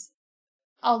beings.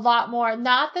 A lot more.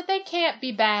 Not that they can't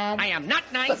be bad. I am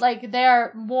not nice. But, like,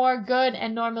 they're more good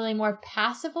and normally more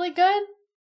passively good.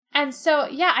 And so,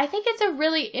 I think it's a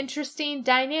really interesting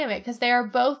dynamic because they are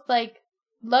both, like,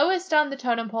 lowest on the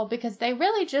totem pole because they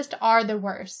really just are the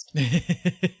worst.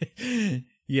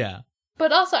 Yeah.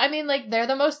 But also, I mean, like, they're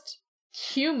the most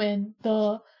human,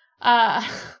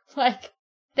 like,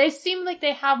 they seem like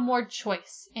they have more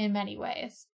choice in many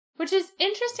ways. Which is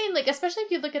interesting, like, especially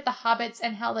if you look at the hobbits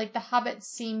and how, like, the hobbits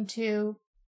seem to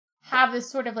have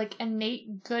this sort of, like,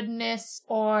 innate goodness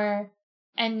or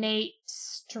innate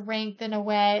strength in a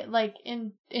way, like,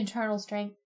 internal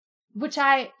strength, which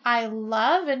I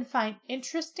love and find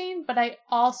interesting, but I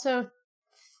also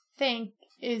think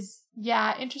is,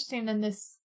 interesting in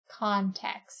this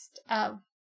context of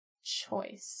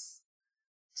choice.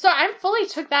 So I fully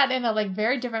took that in a, like,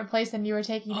 very different place than you were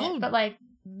taking it, but, like,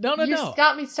 No. You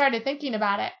got me started thinking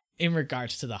about it. In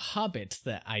regards to the hobbits,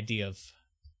 the idea of,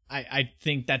 I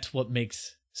think that's what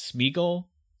makes Smeagol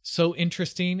so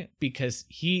interesting, because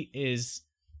he is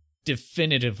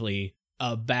definitively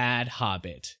a bad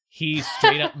hobbit. He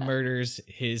straight up murders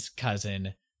his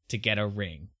cousin to get a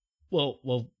ring.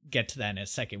 We'll get to that in a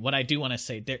second. What I do want to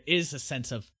say, there is a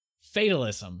sense of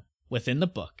fatalism within the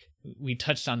book. We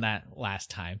touched on that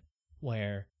last time,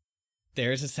 where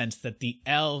there is a sense that the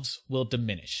elves will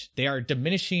diminish. They are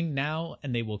diminishing now,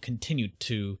 and they will continue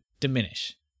to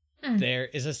diminish. There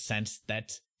is a sense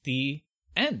that the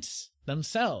Ents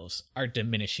themselves are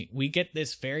diminishing. We get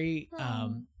this very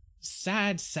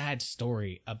sad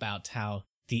story about how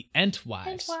the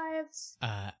Entwives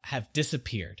have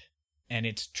disappeared. And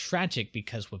it's tragic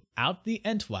because without the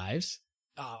Entwives,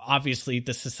 obviously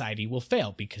the society will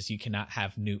fail because you cannot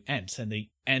have new Ents, and the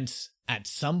Ents at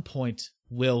some point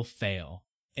will fail.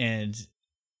 And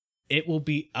it will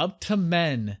be up to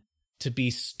men to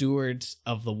be stewards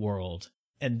of the world.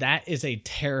 And that is a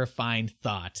terrifying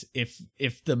thought.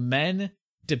 If the men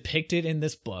depicted in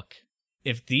this book,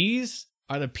 if these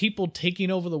are the people taking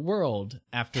over the world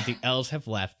after the elves have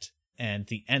left and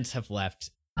the Ents have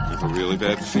left. I have a really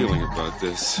bad feeling about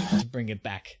this. To bring it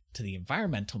back to the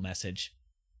environmental message,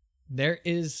 there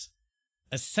is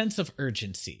a sense of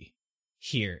urgency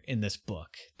here in this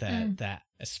book that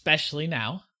especially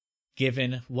now,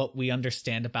 given what we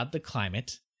understand about the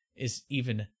climate, is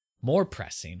even more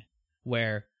pressing,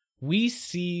 where we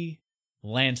see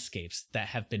landscapes that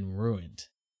have been ruined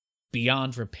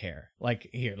beyond repair. Like,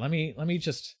 here, let me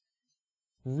just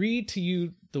read to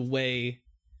you the way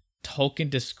Tolkien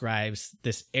describes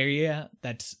this area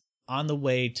that's on the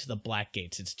way to the Black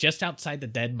Gates. It's just outside the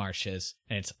Dead Marshes,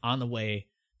 and it's on the way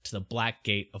to the Black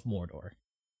Gate of Mordor.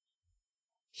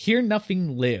 Here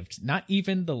nothing lived, not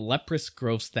even the leprous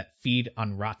growths that feed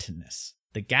on rottenness.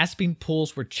 The gasping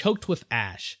pools were choked with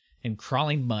ash and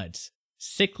crawling muds,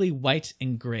 sickly white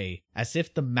and gray, as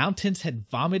if the mountains had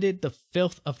vomited the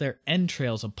filth of their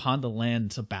entrails upon the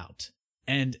lands about.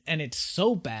 And it's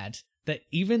so bad that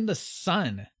even the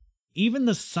sunlight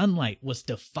was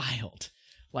defiled.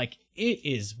 Like, it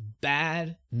is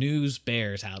bad news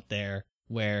bears out there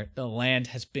where the land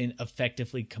has been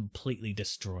effectively completely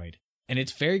destroyed. And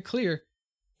it's very clear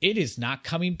it is not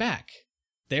coming back.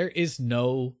 There is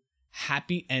no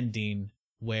happy ending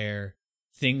where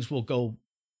things will go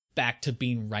back to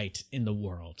being right in the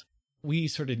world. We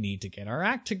sort of need to get our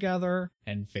act together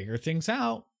and figure things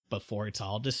out before it's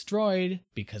all destroyed,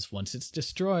 because once it's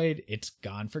destroyed, it's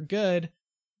gone for good.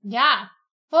 Yeah.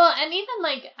 Well, and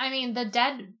even the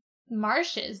dead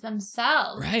marshes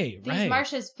themselves. Right. These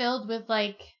marshes filled with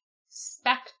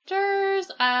specters.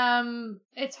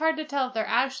 It's hard to tell if they're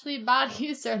actually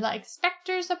bodies or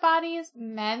specters of bodies.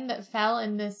 Men that fell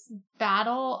in this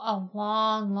battle a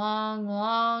long, long,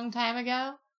 long time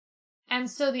ago. And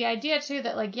so the idea too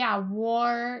that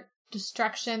war,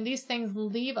 destruction, these things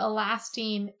leave a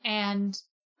lasting and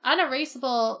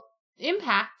unerasable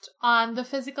impact on the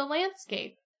physical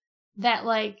landscape. That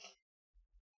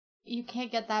you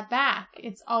can't get that back.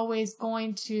 It's always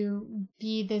going to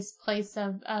be this place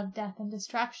of death and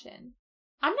destruction.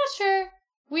 I'm not sure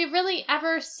we really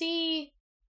ever see,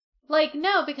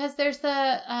 no, because there's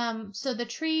the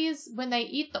trees, when they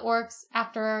eat the orcs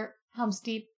after Helm's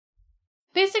Deep,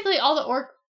 basically all the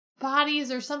orc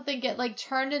bodies or something get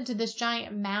turned into this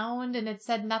giant mound, and it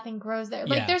said nothing grows there.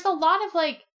 Yeah. There's a lot of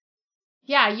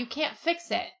you can't fix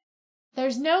it.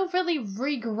 There's no really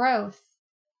regrowth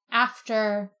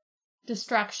after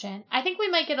destruction. I think we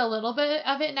might get a little bit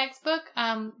of it next book,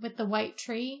 with the white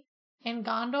tree in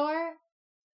Gondor.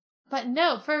 But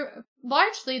no, for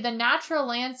largely the natural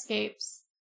landscapes,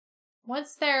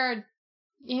 once they're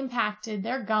impacted,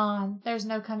 they're gone. There's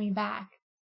no coming back.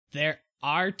 There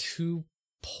are 2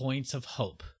 points of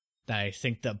hope that I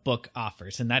think the book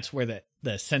offers, and that's where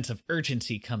the sense of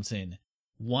urgency comes in.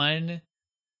 One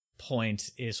point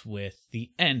is with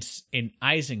the Ents in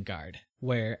Isengard,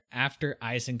 where after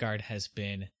Isengard has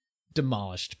been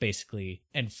demolished, basically,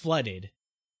 and flooded,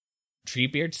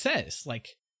 Treebeard says,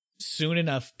 soon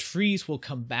enough, trees will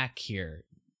come back here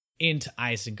into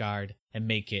Isengard and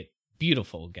make it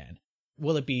beautiful again.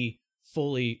 Will it be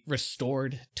fully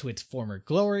restored to its former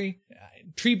glory?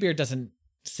 Treebeard doesn't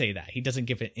say that. He doesn't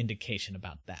give an indication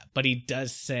about that. But he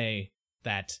does say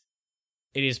that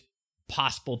it is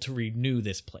possible to renew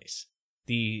this place.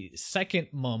 The second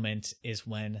moment is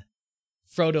when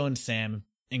Frodo and Sam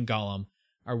and Gollum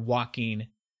are walking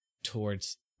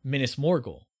towards Minas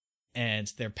Morgul,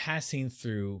 and they're passing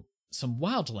through some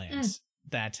wildlands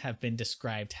that have been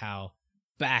described how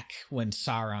back when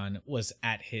Sauron was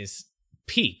at his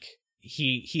peak,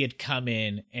 he had come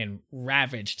in and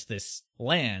ravaged this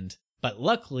land, but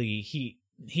luckily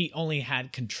he only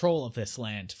had control of this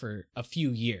land for a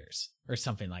few years or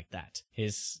something like that.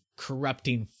 His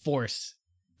corrupting force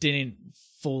didn't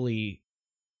fully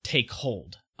take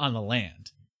hold on the land.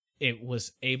 It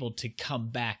was able to come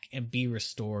back and be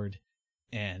restored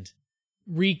and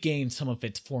regain some of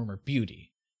its former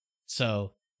beauty.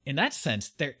 So, in that sense,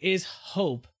 there is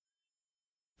hope,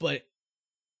 but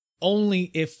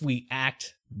only if we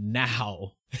act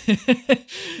now.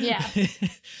 Yeah.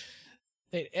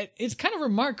 It's kind of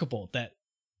remarkable that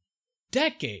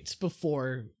decades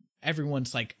before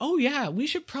everyone's like, oh yeah, we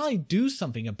should probably do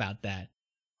something about that,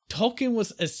 Tolkien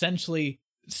was essentially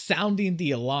sounding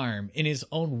the alarm in his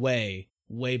own way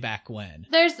way back when.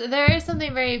 There is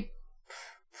something very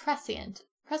prescient?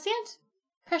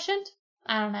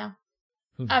 I don't know.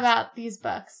 About these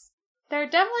books. They're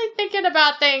definitely thinking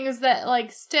about things that,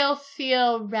 like, still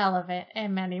feel relevant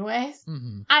in many ways.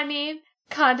 Mm-hmm. I mean,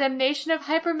 condemnation of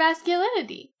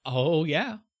hypermasculinity. Oh,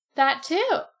 yeah. That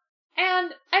too.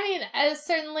 And, I mean,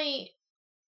 certainly,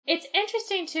 it's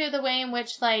interesting too, the way in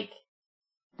which, like,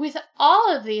 with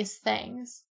all of these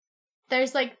things,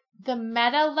 there's, like, the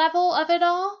meta level of it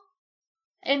all,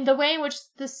 and the way in which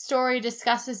the story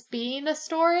discusses being a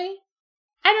story.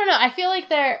 I don't know, I feel like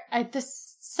this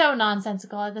is so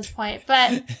nonsensical at this point,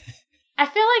 but I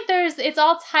feel like it's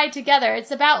all tied together.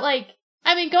 It's about, like,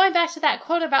 I mean, going back to that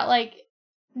quote about, like,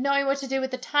 knowing what to do with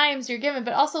the times you're given,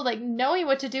 but also, like, knowing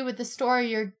what to do with the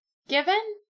story you're given?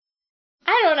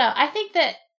 I don't know. I think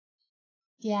that,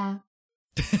 yeah.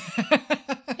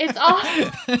 It's all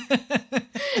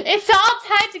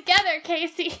tied together,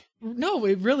 Casey. No,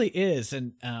 it really is.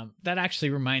 And that actually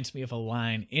reminds me of a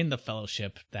line in The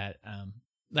Fellowship that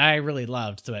I really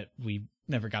loved, but we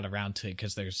never got around to it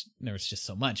because there's just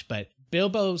so much. But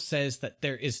Bilbo says that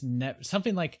there is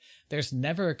something like there's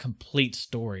never a complete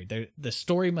story. The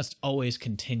story must always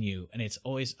continue, and it's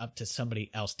always up to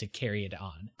somebody else to carry it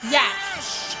on.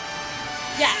 Yes.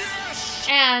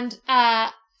 And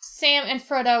Sam and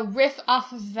Frodo riff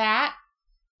off of that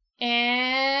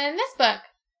in this book.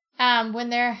 When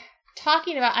they're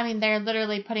talking about, I mean, they're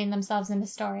literally putting themselves in the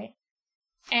story.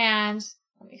 And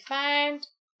let me find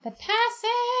the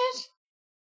passage.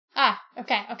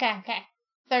 Okay.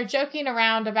 They're joking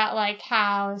around about, like,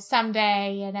 how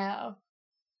someday, you know,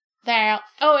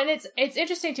 and it's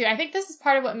interesting too. I think this is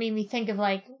part of what made me think of,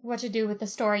 like, what to do with the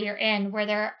story you're in, where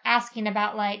they're asking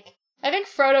about, like, I think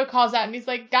Frodo calls out and he's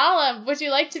like, Gollum, would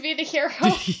you like to be the hero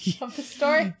of the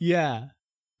story? Yeah.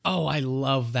 Oh, I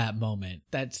love that moment.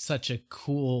 That's such a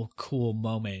cool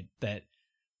moment that,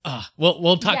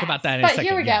 we'll talk about that in a second. But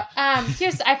here we go.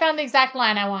 I found the exact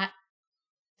line I want.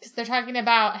 Because they're talking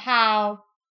about how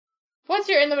once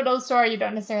you're in the middle of the story, you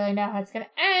don't necessarily know how it's going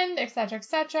to end,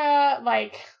 etc.,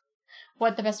 like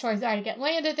what the best stories are to get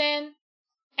landed in.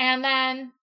 And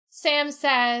then Sam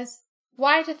says,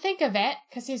 why to think of it?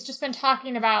 Because he's just been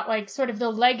talking about, like, sort of the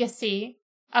legacy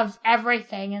of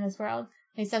everything in this world.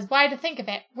 And he says, why to think of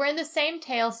it? We're in the same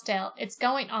tale still. It's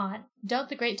going on. Don't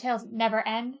the great tales never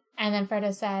end? And then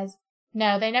Frodo says,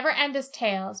 no, they never end as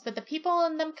tales, but the people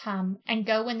in them come and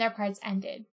go when their parts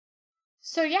ended.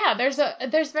 So yeah,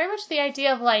 there's very much the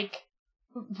idea of, like,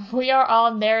 we are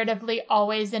all narratively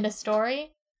always in a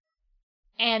story.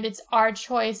 And it's our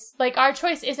choice. Like, our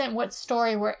choice isn't what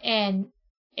story we're in.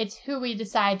 It's who we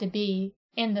decide to be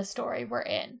in the story we're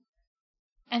in.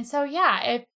 And so, yeah,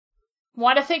 if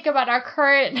want to think about our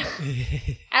current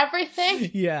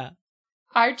everything. Yeah.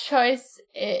 Our choice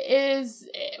is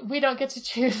we don't get to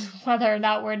choose whether or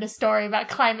not we're in a story about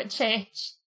climate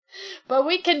change. But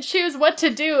we can choose what to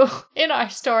do in our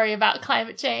story about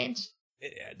climate change.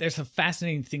 There's a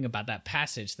fascinating thing about that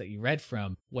passage that you read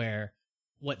from where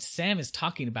what Sam is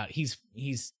talking about, he's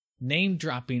name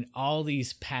dropping all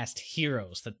these past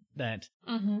heroes that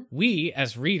we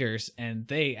as readers and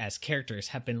they as characters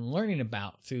have been learning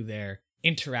about through their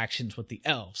interactions with the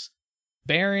elves.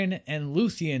 Beren and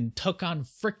Luthien took on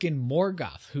frickin'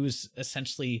 Morgoth, who's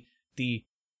essentially the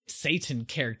Satan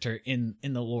character in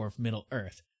the lore of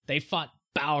Middle-earth. They fought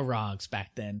Balrogs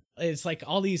back then. It's like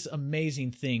all these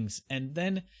amazing things. And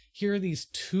then here are these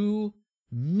two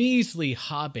measly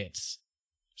hobbits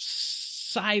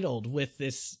sidled with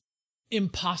this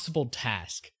impossible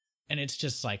task. And it's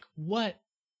just like, what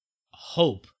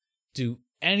hope do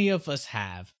any of us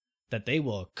have that they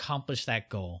will accomplish that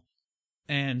goal?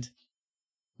 And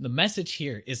the message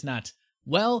here is not,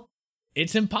 well,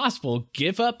 it's impossible,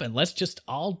 give up and let's just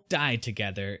all die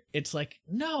together. It's like,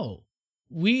 no,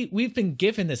 we've been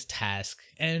given this task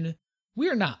and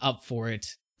we're not up for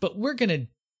it, but we're gonna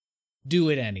do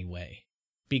it anyway,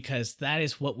 because that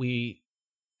is what we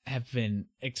have been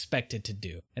expected to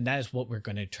do, and that is what we're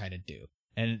going to try to do.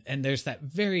 And there's that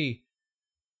very,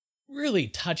 really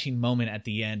touching moment at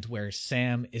the end where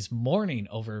Sam is mourning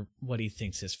over what he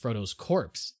thinks is Frodo's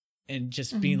corpse, and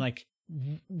just being like,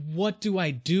 what do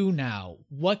I do now?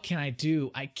 What can I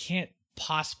do? I can't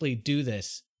possibly do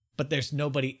this, but there's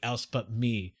nobody else but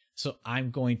me, so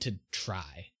I'm going to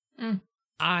try.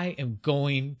 I am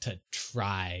going to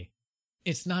try.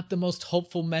 It's not the most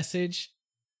hopeful message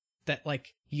that,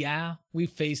 like, yeah, we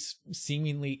face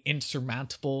seemingly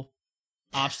insurmountable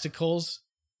obstacles,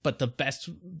 but the best,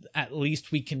 at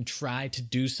least we can try to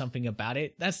do something about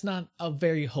it. That's not a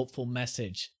very hopeful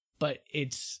message, but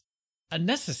it's a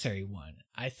necessary one.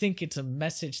 I think it's a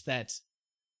message that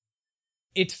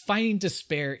it's fighting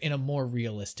despair in a more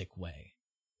realistic way.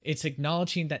 It's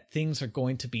acknowledging that things are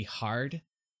going to be hard,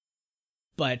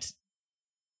 but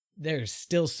there's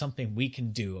still something we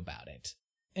can do about it.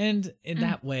 And in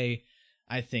that way,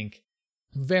 I think,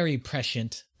 very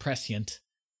prescient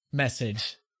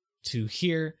message to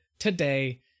hear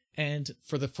today and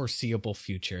for the foreseeable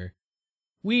future.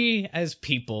 We, as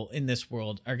people in this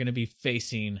world, are going to be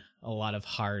facing a lot of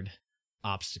hard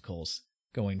obstacles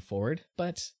going forward,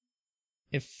 but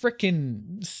if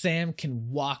frickin' Sam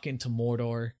can walk into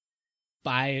Mordor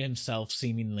by himself,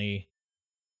 seemingly,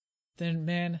 then,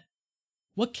 man,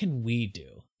 what can we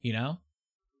do, you know?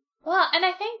 Well, and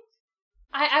I think,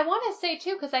 I want to say,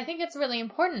 too, because I think it's really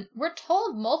important, we're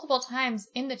told multiple times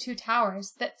in The Two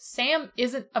Towers that Sam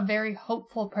isn't a very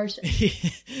hopeful person.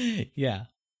 Yeah.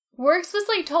 We're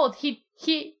explicitly told he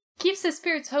keeps his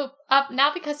spirits hope up,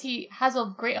 not because he has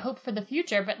a great hope for the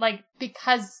future, but, like,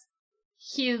 because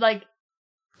he, like,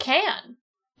 can.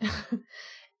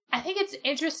 I think it's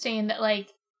interesting that,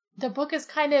 like, the book is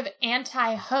kind of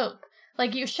anti-hope.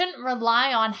 Like, you shouldn't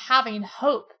rely on having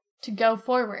hope to go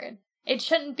forward. It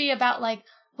shouldn't be about, like,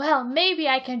 well, maybe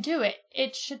I can do it.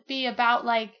 It should be about,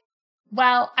 like,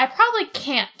 well, I probably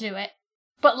can't do it,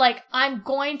 but, like, I'm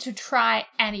going to try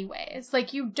anyways.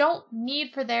 Like, you don't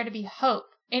need for there to be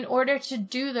hope in order to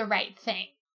do the right thing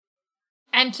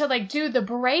and to, like, do the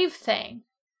brave thing.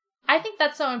 I think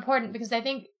that's so important because I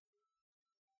think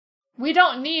we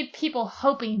don't need people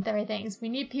hoping there are things. We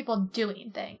need people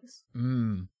doing things.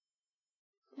 And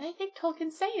I think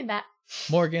Tolkien's saying that.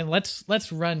 Morgan,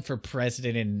 let's run for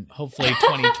president in hopefully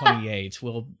 2028.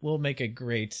 We'll make a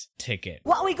great ticket.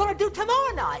 What are we gonna do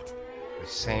tomorrow night? The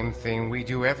same thing we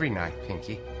do every night,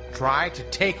 Pinky. Try to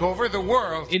take over the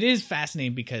world. It is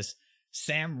fascinating because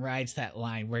Sam rides that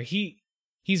line where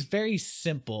he's very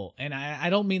simple, and I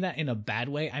don't mean that in a bad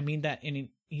way. I mean that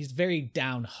he's very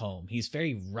down home. He's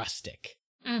very rustic.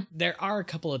 There are a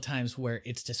couple of times where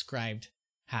it's described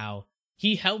how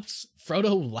he helps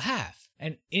Frodo laugh.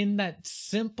 And in that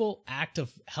simple act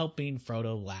of helping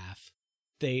Frodo laugh,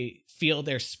 they feel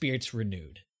their spirits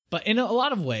renewed. But in a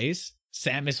lot of ways,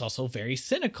 Sam is also very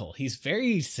cynical. He's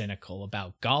very cynical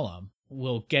about Gollum.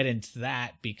 We'll get into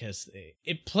that because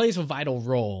it plays a vital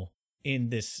role in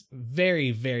this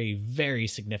very, very, very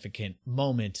significant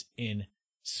moment in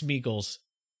Smeagol's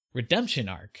redemption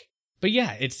arc. But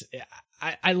yeah,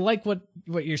 I like what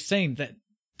you're saying, that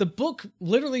the book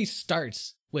literally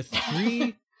starts with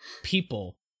 3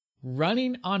 people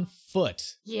running on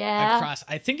foot across,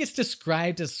 I think it's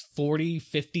described as 40,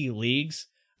 50 leagues.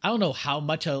 I don't know how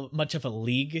much of a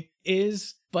league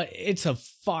is, but it's a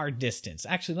far distance.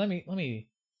 Actually,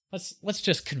 let's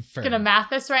just confirm. Gonna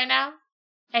math this right now?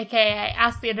 AKA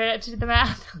ask the internet to do the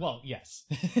math. Well, yes.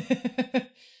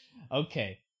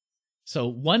 Okay. So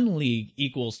 1 league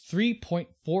equals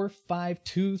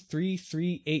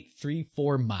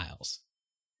 3.4523334 miles.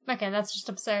 Okay, that's just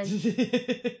absurd.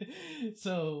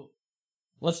 So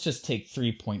let's just take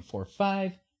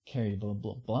 3.45, carry blah,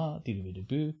 blah, blah,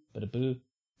 dee-doo-doo-boo, ba-da-boo.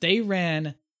 They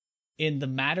ran in the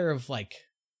matter of like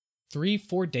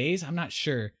 3-4 days, I'm not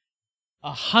sure,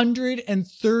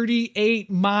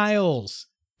 138 miles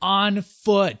on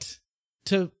foot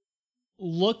to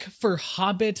look for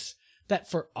hobbits that,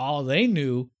 for all they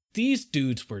knew, these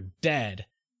dudes were dead.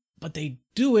 But they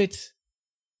do it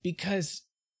because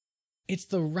it's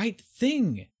the right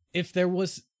thing. If there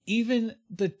was even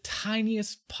the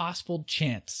tiniest possible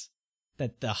chance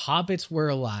that the hobbits were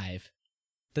alive,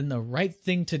 then the right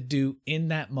thing to do in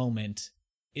that moment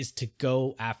is to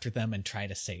go after them and try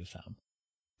to save them.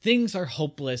 Things are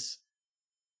hopeless.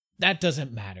 That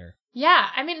doesn't matter. Yeah,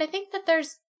 I mean, I think that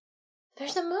there's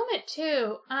a moment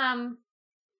too,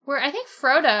 where I think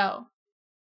Frodo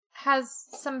has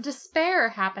some despair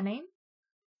happening.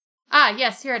 Ah,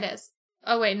 yes, here it is.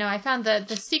 Oh wait, no, I found the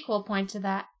sequel point to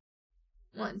that.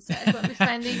 One sec, let me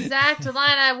find the exact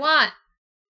line I want.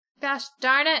 Gosh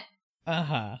darn it.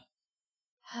 Uh-huh.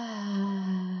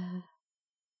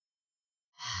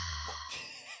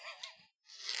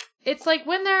 It's like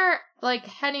when they're like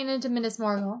heading into Minas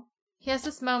Morgul, he has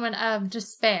this moment of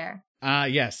despair.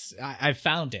 Yes, I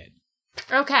found it.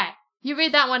 Okay, you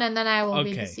read that one and then I will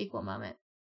read the sequel moment.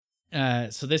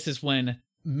 So this is when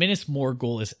Minas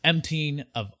Morgul is emptying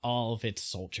of all of its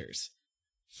soldiers.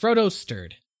 Frodo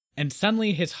stirred, and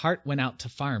suddenly his heart went out to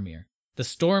Faramir. The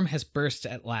storm has burst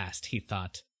at last, he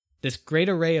thought. This great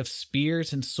array of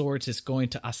spears and swords is going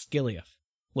to Osgiliath.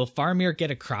 Will Faramir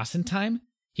get across in time?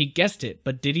 He guessed it,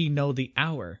 but did he know the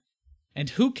hour? And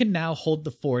who can now hold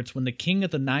the forts when the king of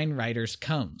the Nine Riders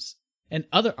comes? And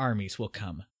other armies will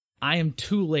come. I am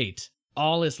too late.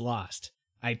 All is lost.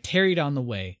 I tarried on the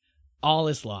way. all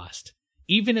is lost.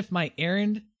 Even if my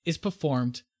errand is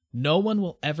performed, no one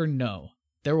will ever know.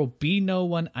 There will be no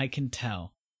one I can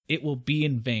tell. It will be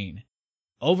in vain.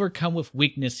 Overcome with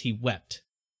weakness, he wept,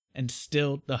 and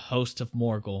still the host of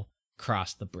Morgul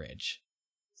crossed the bridge.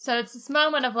 So it's this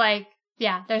moment of like,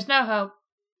 yeah, there's no hope.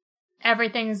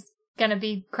 Everything's gonna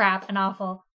be crap and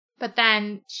awful. But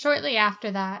then shortly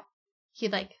after that, he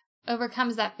like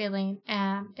overcomes that feeling,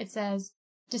 and it says,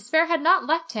 despair had not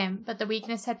left him, but the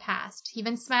weakness had passed. He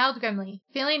even smiled grimly,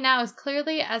 feeling now as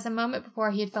clearly as a moment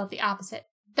before he had felt the opposite.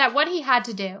 That what he had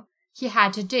to do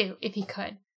if he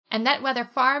could. And that whether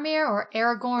Faramir or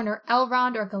Aragorn or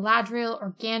Elrond or Galadriel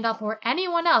or Gandalf or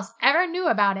anyone else ever knew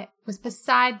about it was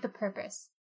beside the purpose.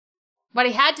 What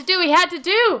he had to do, he had to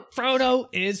do! Frodo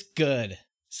is good.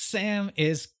 Sam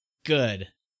is good.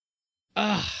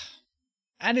 At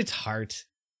its heart,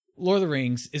 Lord of the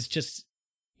Rings is just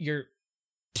your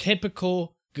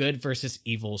typical good versus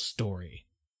evil story.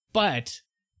 But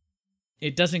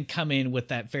it doesn't come in with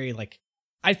that very, like,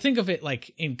 I think of it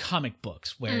like in comic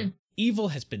books where evil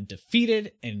has been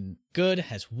defeated and good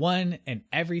has won and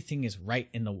everything is right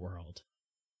in the world.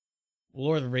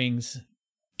 Lord of the Rings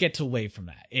gets away from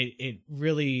that. It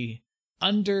really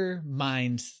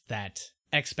undermines that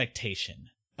expectation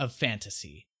of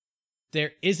fantasy.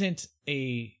 There isn't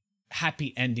a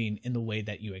happy ending in the way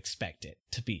that you expect it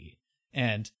to be.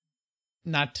 And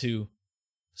not to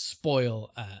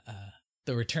spoil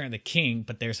the Return of the King,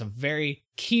 but there's a very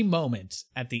key moment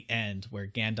at the end where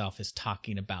Gandalf is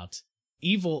talking about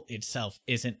evil itself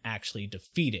isn't actually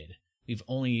defeated. We've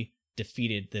only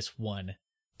defeated this one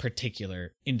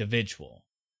particular individual.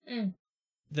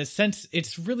 The sense,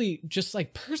 it's really just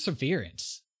like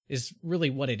perseverance is really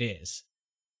what it is.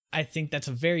 I think that's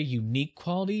a very unique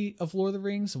quality of Lord of the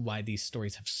Rings and why these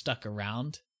stories have stuck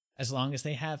around as long as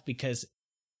they have, because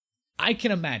I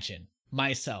can imagine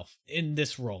myself in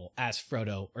this role as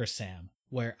Frodo or Sam,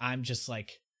 where I'm just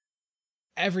like,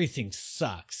 everything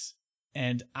sucks.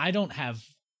 And I don't have,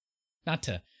 not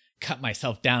to cut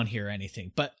myself down here or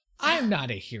anything, but I'm not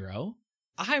a hero.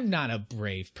 I'm not a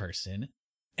brave person.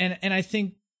 And I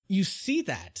think you see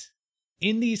that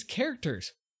in these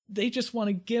characters. They just want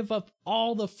to give up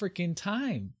all the freaking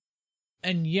time.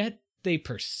 And yet they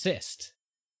persist.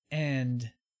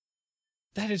 And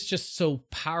that is just so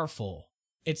powerful.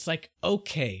 It's like,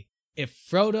 okay, if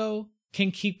Frodo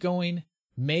can keep going,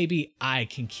 maybe I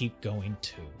can keep going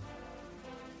too.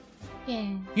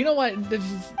 Yeah. You know what?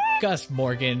 Gus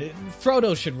Morgan,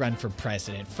 Frodo should run for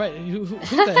president. Who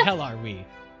the hell are we?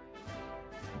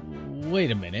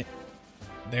 Wait a minute.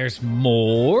 There's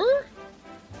more?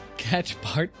 Catch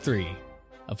part 3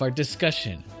 of our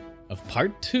discussion of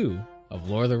part 2 of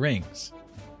Lord of the Rings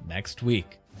next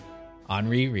week on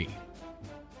Reread.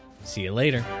 See you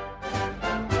later.